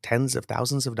tens of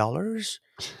thousands of dollars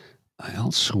I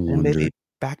also and wonder. maybe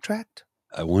backtracked?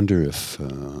 I wonder if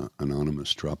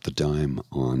Anonymous dropped the dime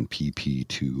on PP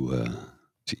to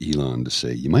Elon to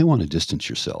say you might want to distance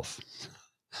yourself.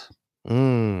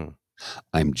 Mm.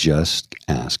 I'm just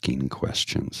asking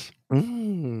questions.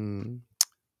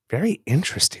 Very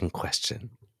interesting question.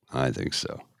 I think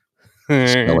so. The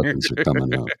skeletons are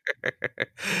coming out.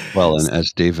 Well, and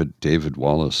as David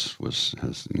Wallace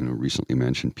has recently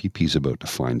mentioned, PP's about to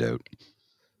find out.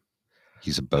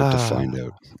 He's about to find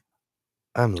out.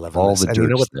 I'm loving All this. the And you know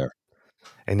dirt's what? there.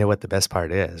 I know what the best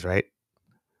part is, right?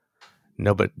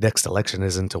 No, but next election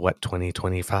is into what,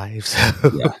 2025? So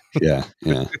Yeah.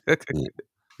 We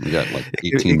got like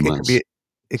it, 18 it, it could months. be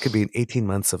it could be 18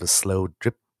 months of a slow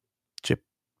drip, drip,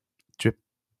 drip,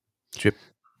 drip,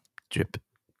 drip.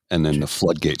 And then the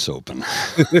floodgates open.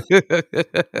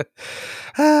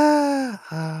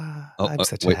 I'm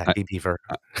such a Wait, happy beaver.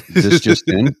 this just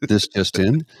in.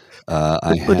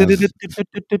 I have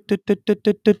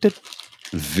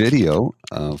video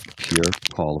of Pierre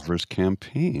Poliver's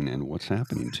campaign and what's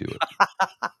happening to it.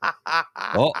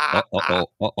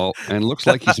 And looks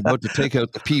like he's about to take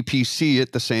out the PPC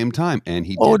at the same time. And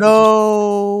he Oh did.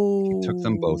 He took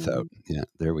them both out. no! Yeah,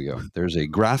 there we go. There's a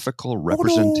graphical Oh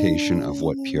representation of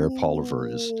what Pierre Poliver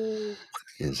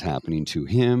is happening to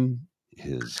him,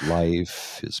 his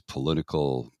life, his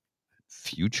political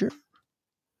future.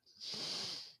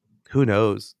 Who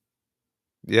knows?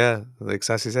 Yeah, like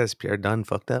Sassy says, Pierre Dunn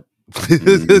fucked up.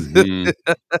 Mm-hmm.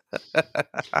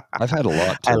 I've had a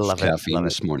lot I of love it. caffeine Love it.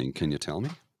 this morning. Can you tell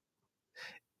me?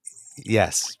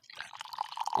 Yes,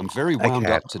 I'm very I wound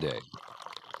can. up today.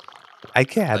 I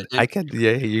can. I can.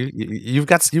 Yeah, you've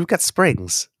got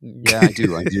springs. Yeah, I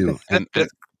do. And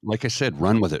like I said,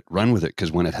 run with it,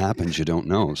 because when it happens, you don't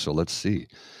know. So let's see.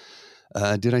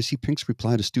 Did I see Pink's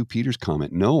reply to Stu Peters'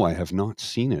 comment? No, I have not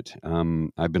seen it.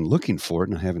 I've been looking for it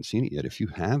and I haven't seen it yet. If you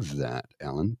have that,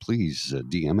 Ellen, please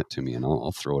DM it to me and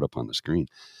I'll throw it up on the screen.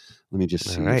 Let me just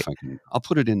All see right. if I can. I'll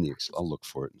put it in the. I'll look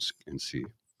for it and see.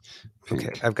 Pink.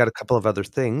 Okay. I've got a couple of other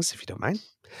things, if you don't mind.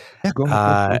 Yeah, go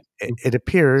ahead. Go. It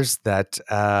appears that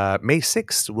May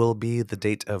 6th will be the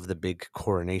date of the big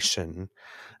coronation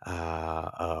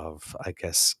of, I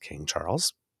guess, King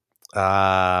Charles.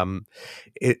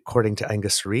 According to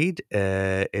Angus Reid,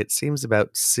 it seems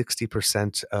about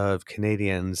 60% of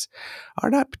Canadians are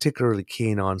not particularly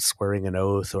keen on swearing an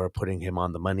oath or putting him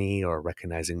on the money or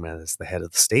recognizing him as the head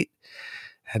of the state.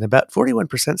 And about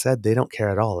 41% said they don't care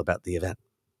at all about the event.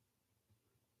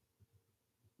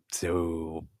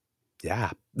 So, yeah.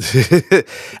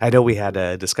 I know we had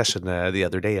a discussion the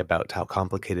other day about how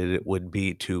complicated it would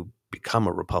be to become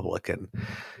a Republican,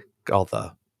 all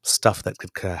the stuff that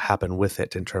could happen with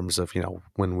it in terms of,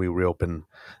 when we reopen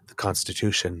the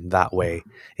Constitution that way,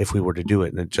 if we were to do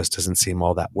it, and it just doesn't seem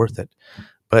all that worth it.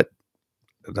 But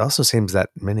it also seems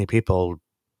that many people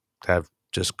have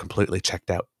just completely checked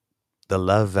out. The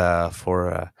love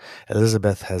for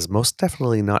Elizabeth has most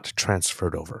definitely not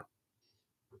transferred over.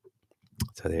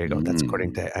 So there you go. That's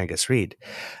according to Angus Reid.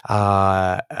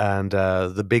 And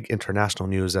the big international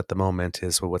news at the moment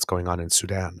is what's going on in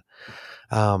Sudan.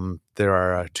 There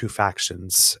are two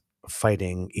factions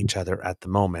fighting each other at the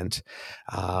moment.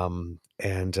 And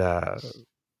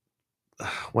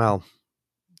well,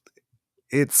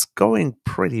 It's going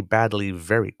pretty badly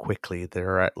very quickly.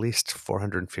 There are at least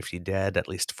 450 dead, at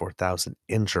least 4,000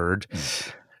 injured.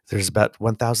 There's about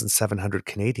 1,700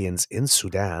 Canadians in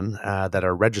Sudan that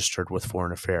are registered with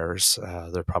Foreign Affairs.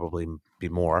 There probably be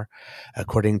more.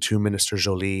 According to Minister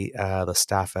Joly, the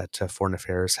staff at Foreign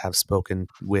Affairs have spoken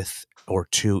with or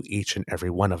to each and every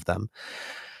one of them.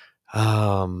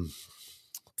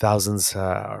 Thousands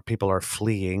people are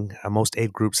fleeing. Most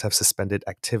aid groups have suspended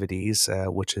activities,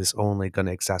 which is only going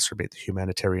to exacerbate the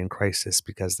humanitarian crisis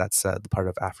because that's the part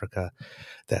of Africa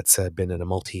that's been in a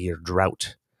multi-year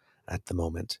drought at the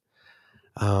moment.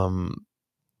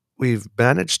 We've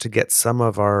managed to get some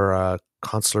of our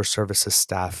consular services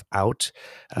staff out.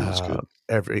 That's good.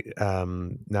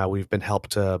 Now we've been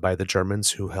helped by the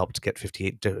Germans, who helped get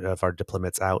 58 of our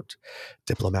diplomats out.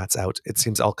 It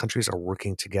seems all countries are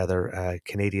working together.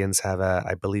 Canadians have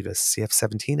I believe, a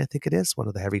CF-17. I think it is one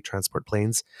of the heavy transport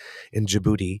planes in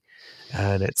Djibouti,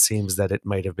 and it seems that it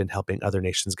might have been helping other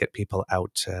nations get people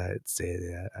out.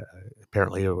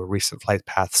 Apparently, a recent flight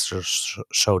path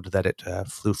showed that it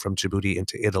flew from Djibouti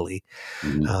into Italy.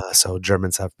 So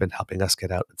Germans have been helping us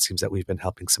get out. It seems that we've been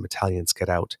helping some Italians get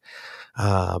out.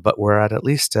 But we're at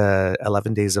least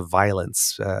 11 days of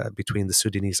violence between the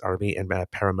Sudanese army and a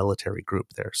paramilitary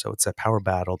group there. So it's a power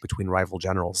battle between rival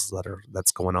generals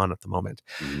that's going on at the moment.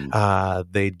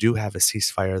 They do have a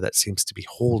ceasefire that seems to be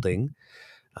holding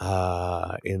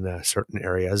in certain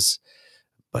areas,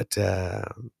 but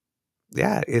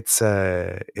yeah, it's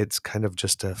kind of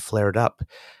just flared up,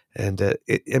 and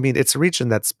I mean, it's a region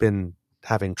that's been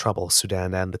having trouble,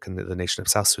 Sudan and the nation of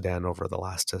South Sudan, over the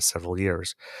last several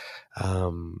years.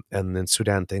 And in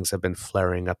Sudan, things have been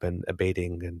flaring up and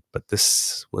abating, but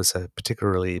this was a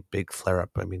particularly big flare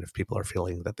up. I mean, if people are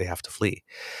feeling that they have to flee.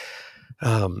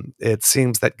 It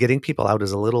seems that getting people out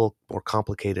is a little more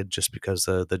complicated just because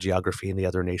of the geography in the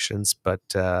other nations. But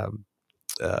uh,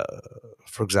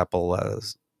 for example,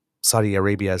 Saudi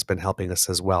Arabia has been helping us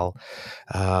as well.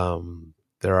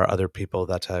 There are other people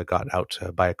that got out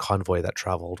by a convoy that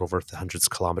traveled over the hundreds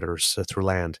of kilometers through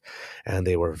land, and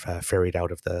they were ferried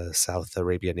out of the South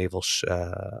Arabian naval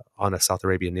on a South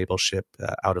Arabian naval ship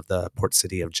out of the port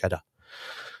city of Jeddah.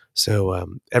 So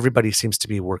everybody seems to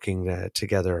be working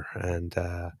together, and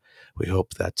we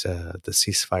hope that the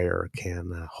ceasefire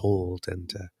can hold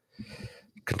and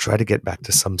can try to get back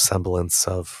to some semblance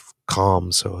of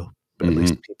calm, so at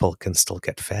least people can still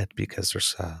get fed, because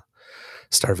there's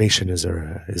starvation is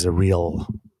a real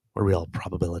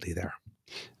probability there.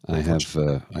 I have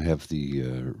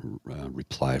the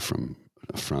reply from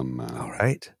All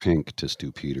right. Pink to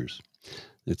Stu Peters.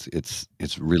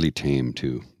 It's really tame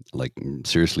too, like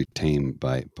seriously tame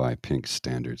by Pink's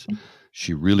standards.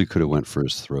 She really could have went for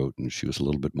his throat, and she was a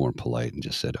little bit more polite and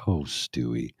just said, "Oh,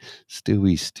 Stewie,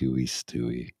 Stewie, Stewie,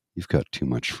 Stewie, you've got too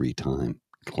much free time,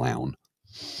 clown."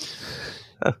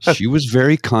 She was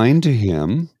very kind to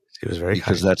him. She was very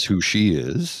because kind. that's who she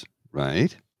is,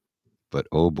 right? But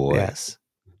oh boy, Yes.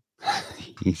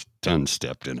 he's done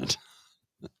stepped in it.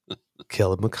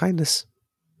 Kill him with kindness.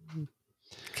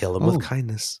 Kill him with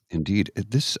kindness. Indeed,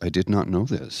 this I did not know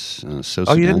this. South Oh, you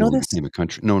Sudan didn't know only this? became a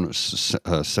country. No,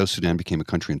 South Sudan became a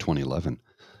country in 2011.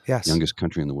 Yes. Youngest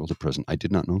country in the world at present. I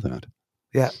did not know that.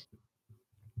 Yeah.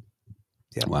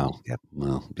 Yep. Wow. Yep.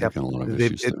 Well, they've got a lot of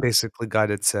issues It there. basically got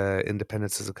its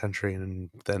independence as a country, and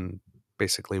then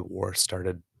basically war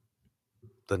started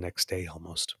the next day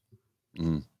almost.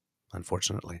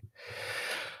 Unfortunately.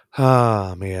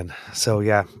 Ah, man. So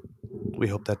yeah, we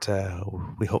hope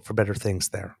for better things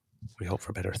there. We hope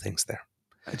for better things there.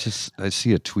 I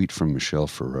see a tweet from Michelle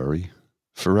Ferrari.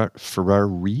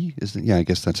 Ferrari is it? Yeah, I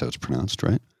guess that's how it's pronounced,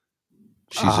 right?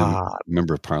 She's a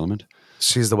member of parliament.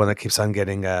 She's the one that keeps on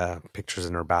getting pictures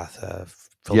in her bath.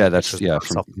 Yeah, that's from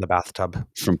in the bathtub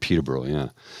from Peterborough.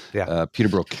 Yeah.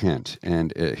 Peterborough, Kent.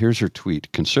 And here's her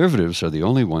tweet: "Conservatives are the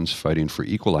only ones fighting for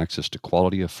equal access to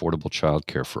quality, affordable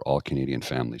childcare for all Canadian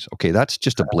families." Okay, that's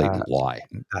just a blatant lie.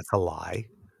 That's a lie.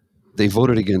 They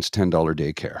voted against $10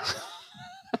 daycare.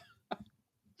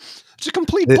 It's a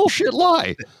complete bullshit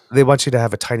lie. They want you to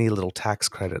have a tiny little tax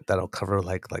credit that'll cover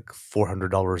like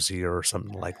 $400 a year or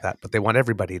something like that, but they want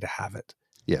everybody to have it.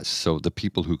 Yes, so the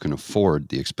people who can afford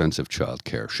the expensive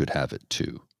childcare should have it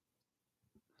too.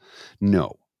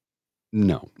 No,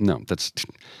 that's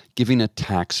giving a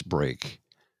tax break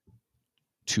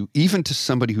to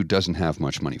somebody who doesn't have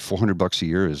much money. $400 a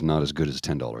year is not as good as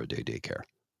 $10 a day daycare.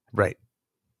 Right.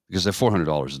 Because that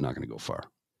 $400 is not going to go far.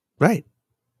 Right.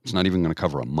 It's not even going to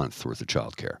cover a month worth of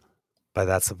childcare. But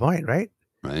that's the point, right?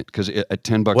 Right? Because at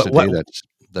 $10 a day,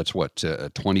 that's what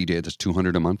 20 days. That's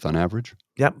 $200 a month on average.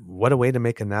 Yep. What a way to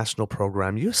make a national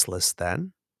program useless,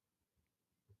 then.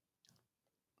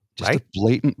 Just right? a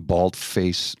blatant, bald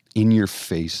face, in your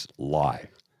face lie.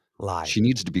 Lie. She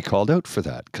needs to be called out for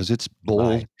that because it's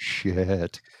Lie.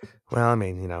 bullshit. Well, I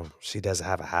mean, she does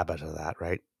have a habit of that,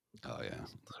 right? Oh, yeah.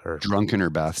 Her Drunk in her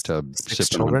bathtub, 6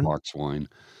 sipping on children. box wine.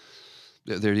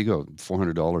 There you go.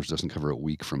 $400 doesn't cover a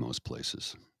week for most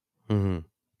places.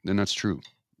 Mm-hmm. And that's true.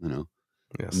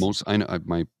 Yes. I know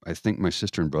I think my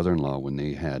sister and brother-in-law, when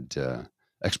they had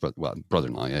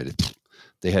brother-in-law,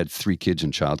 they had 3 kids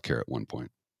in childcare at one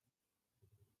point.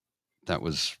 That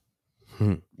was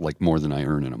like more than I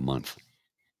earn in a month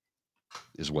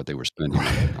is what they were spending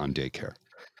on daycare.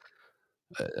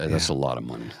 That's a lot of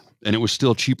money. And it was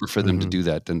still cheaper for them to do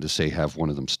that than to say have one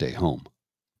of them stay home.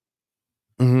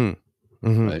 Mm-hmm.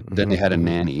 Mm-hmm. Right? Then they had a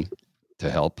nanny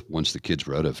to help once the kids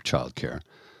were out of childcare.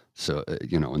 So,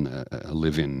 and a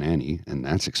live-in nanny, and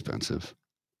that's expensive.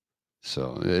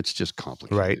 So it's just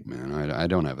complicated, man. I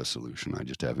don't have a solution. I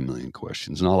just have a million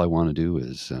questions. And all I want to do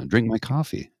is drink my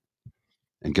coffee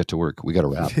and get to work. We got to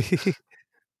wrap.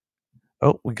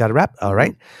 Oh, we got to wrap. All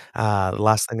right. The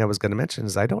last thing I was going to mention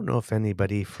is I don't know if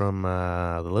anybody from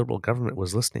the Liberal government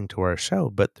was listening to our show,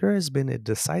 but there has been a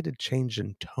decided change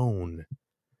in tone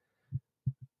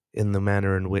in the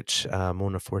manner in which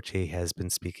Mona Fortier has been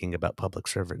speaking about public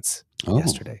servants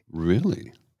yesterday.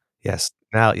 Really? Yes.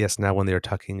 Now when they were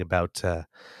talking about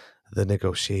the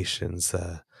negotiations,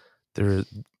 there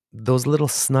those little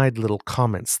snide little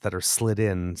comments that are slid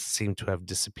in seem to have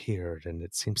disappeared, and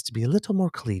it seems to be a little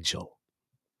more collegial.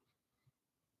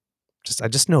 I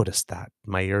just noticed that.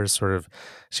 My ears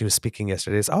she was speaking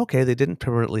yesterday. It's okay. They didn't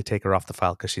permanently take her off the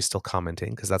file because she's still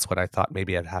commenting, because that's what I thought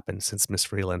maybe had happened since Miss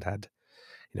Freeland had,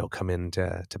 come in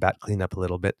to bat clean up a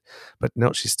little bit. But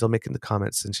no, she's still making the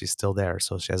comments and she's still there.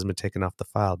 So she hasn't been taken off the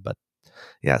file. But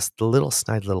yes, the little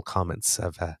snide little comments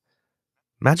have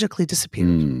magically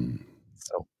disappeared.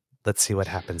 So let's see what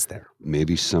happens there.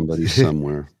 Maybe somebody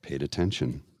somewhere paid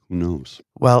attention. Who knows?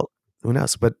 Well, who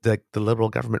knows? But the Liberal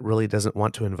government really doesn't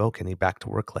want to invoke any back to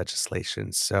work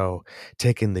legislation. So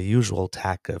taking the usual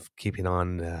tack of keeping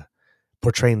on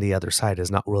portraying the other side as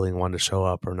not willing one to show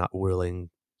up or not willing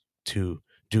to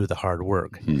do the hard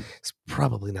work, it's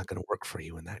probably not going to work for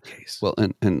you in that case. Well,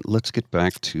 and let's get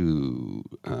back to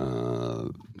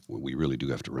we really do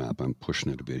have to wrap. I'm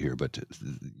pushing it a bit here, but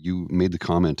you made the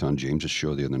comment on James's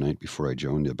show the other night before I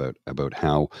joined about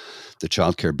how the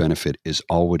child care benefit is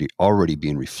already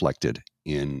being reflected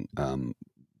in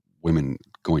women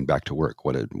going back to work.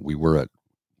 What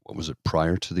was it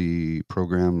prior to the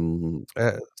program?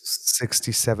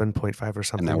 67.5 or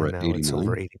something, And now we're and at now 89. it's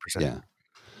over 80%. Yeah,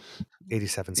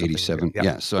 87 something. 87.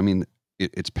 Yeah. So I mean,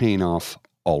 it's paying off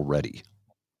already.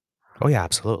 Oh yeah,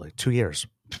 absolutely. 2 years.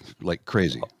 Like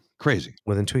crazy.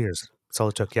 Within 2 years. That's all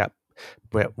it took. Yeah.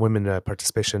 Women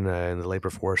participation in the labor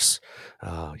force,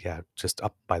 just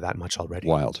up by that much already.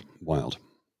 Wild.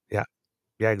 Yeah.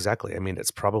 Yeah, exactly. I mean, it's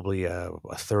probably a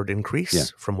third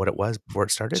increase from what it was before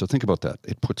it started. So think about that.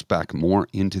 It puts back more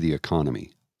into the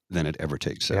economy than it ever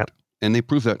takes out. And they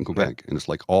prove that in Quebec. And it's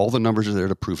like all the numbers are there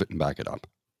to prove it and back it up.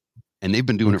 And they've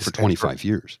been doing it for 25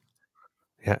 years.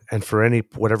 Yeah. And for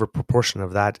whatever proportion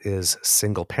of that is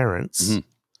single parents,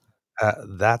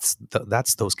 that's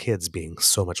those kids being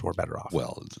so much more better off.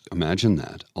 Well, imagine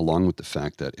that, along with the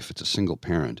fact that if it's a single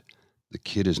parent, the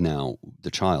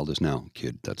child is now,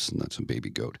 that's a baby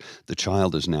goat. The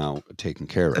child is now taken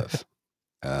care of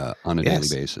on a daily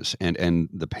basis. And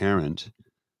the parent,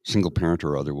 single parent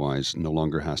or otherwise, no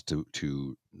longer has to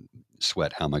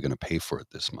sweat, how am I going to pay for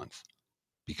it this month?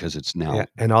 Because it's now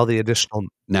and all the additional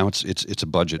it's a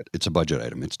budget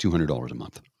item. It's $200 a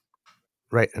month.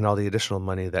 Right, and all the additional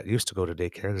money that used to go to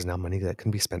daycare is now money that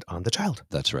can be spent on the child.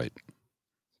 That's right.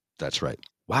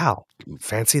 Wow.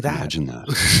 Fancy that. Imagine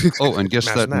that. Oh, and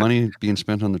guess that money being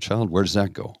spent on the child, where does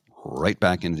that go? Right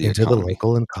back into the economy. The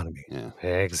local economy. Yeah.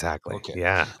 Exactly. Okay.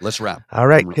 Yeah. Let's wrap. All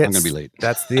right, I'm kids. going to be late.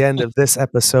 That's the end of this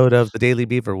episode of the Daily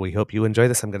Beaver. We hope you enjoy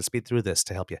this. I'm going to speed through this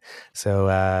to help you.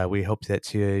 So we hope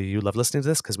that you love listening to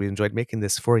this because we enjoyed making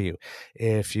this for you.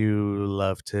 If you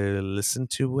love to listen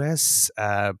to us,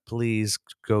 please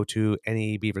go to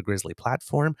any Beaver Grizzly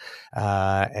platform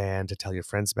and to tell your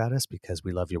friends about us, because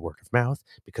we love your word of mouth,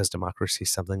 because democracy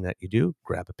is something that you do.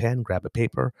 Grab a pen, grab a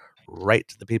paper, write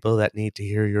to the people that need to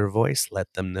hear your voice.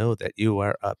 Let them know that you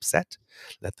are upset.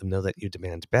 Let them know that you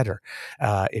demand better.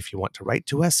 If you want to write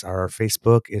to us, our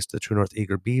Facebook is the True North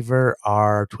Eager Beaver.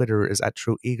 Our Twitter is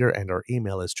 @TrueEager, and our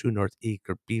email is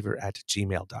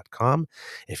truenortheagerbeaver@gmail.com.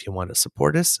 If you want to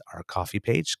support us, our coffee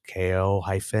page,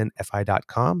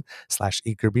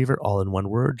 ko-fi.com/eagerbeaver, all in one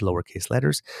word, lowercase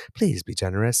letters. Please be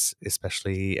generous,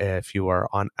 especially if you are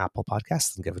on Apple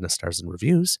Podcasts and giving us stars and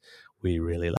reviews. We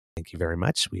really like Thank you very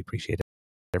much. We appreciate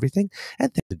everything,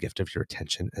 and thank the gift of your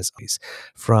attention as always.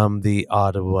 From the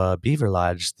Ottawa Beaver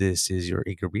Lodge, this is your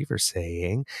eager beaver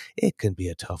saying, it can be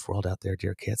a tough world out there,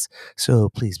 dear kids, so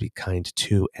please be kind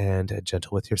to and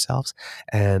gentle with yourselves.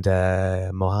 And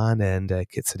Mohan and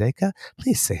Kit Sadeka,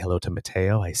 please say hello to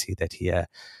Mateo. I see that he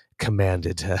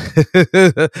commanded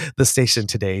the station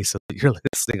today, so that you're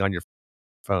listening on your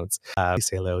phones. Please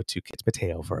say hello to Kit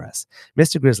Mateo for us.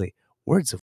 Mr. Grizzly,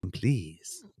 words of wisdom,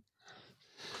 please.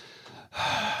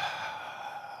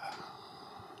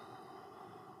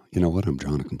 You know what? I'm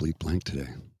drawing a complete blank today.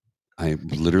 I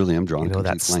literally am drawing a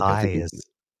complete that blank. sigh is...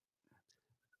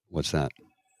 What's that?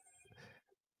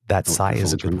 That sigh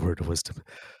is a good word of wisdom.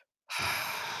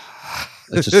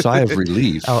 It's a sigh of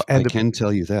relief. Oh, and I can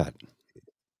tell you that.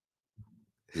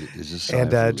 It is a sigh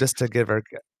of relief. Just to give our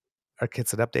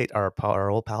kids an update, our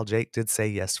old pal Jake did say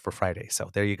yes for Friday. So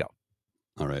there you go.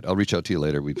 All right, I'll reach out to you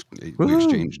later. We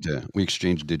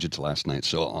exchanged digits last night,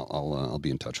 so I'll be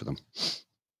in touch with him.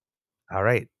 All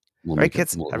right. All right,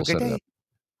 kids. Have a great day.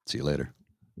 See you later.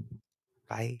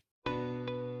 Bye.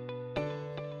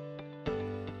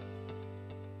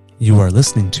 You are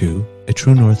listening to a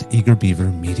True North Eager Beaver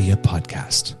Media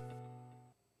Podcast.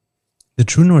 The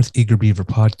True North Eager Beaver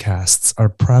podcasts are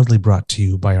proudly brought to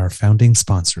you by our founding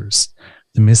sponsors,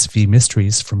 the Miss V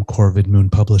Mysteries from Corvid Moon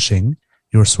Publishing,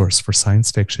 your source for science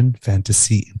fiction,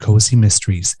 fantasy, and cozy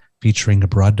mysteries featuring a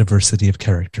broad diversity of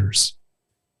characters.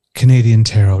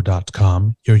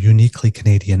 CanadianTarot.com, your uniquely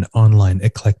Canadian online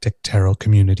eclectic tarot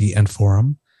community and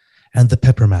forum, and The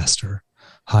Peppermaster,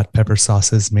 hot pepper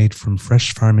sauces made from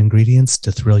fresh farm ingredients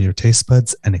to thrill your taste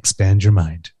buds and expand your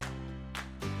mind.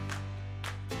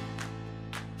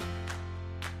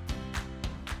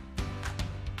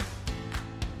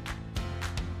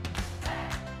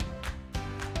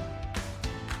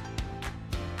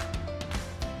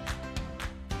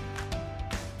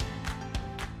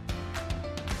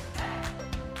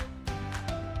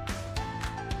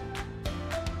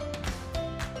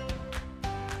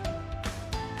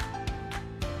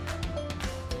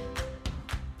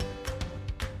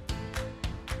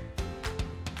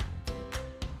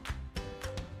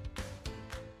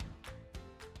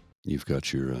 You've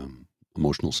got your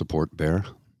emotional support bear.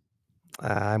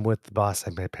 I'm with the boss.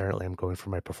 Apparently, I'm going for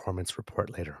my performance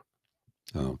report later.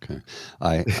 Okay.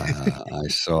 I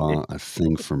saw a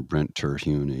thing from Brent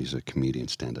Terhune. He's a comedian,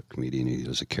 stand-up comedian. He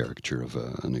does a caricature of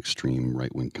an extreme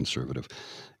right-wing conservative,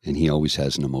 and he always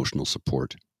has an emotional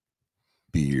support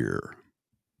beer.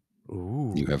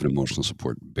 Ooh. You have an emotional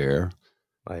support bear?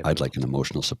 I'd like an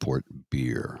emotional support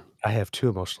beer. I have 2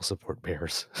 emotional support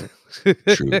bears.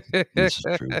 True. This is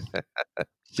true.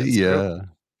 See ya. True.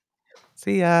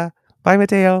 See ya. Bye,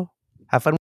 Mateo. Have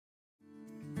fun.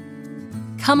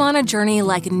 Come on a journey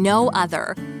like no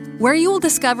other, where you will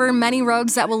discover many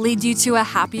roads that will lead you to a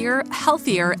happier,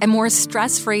 healthier, and more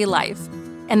stress-free life.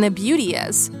 And the beauty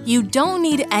is, you don't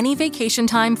need any vacation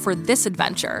time for this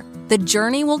adventure. The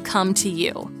journey will come to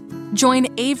you. Join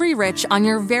Avery Rich on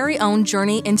your very own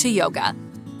journey into yoga.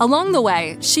 Along the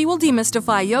way, she will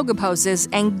demystify yoga poses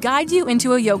and guide you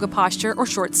into a yoga posture or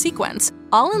short sequence,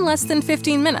 all in less than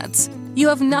 15 minutes. You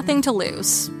have nothing to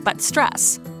lose but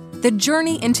stress. The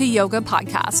Journey into Yoga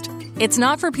podcast. It's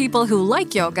not for people who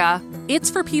like yoga, it's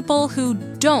for people who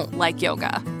don't like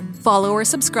yoga. Follow or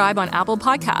subscribe on Apple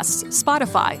Podcasts,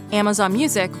 Spotify, Amazon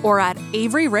Music, or at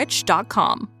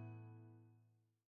averyrich.com.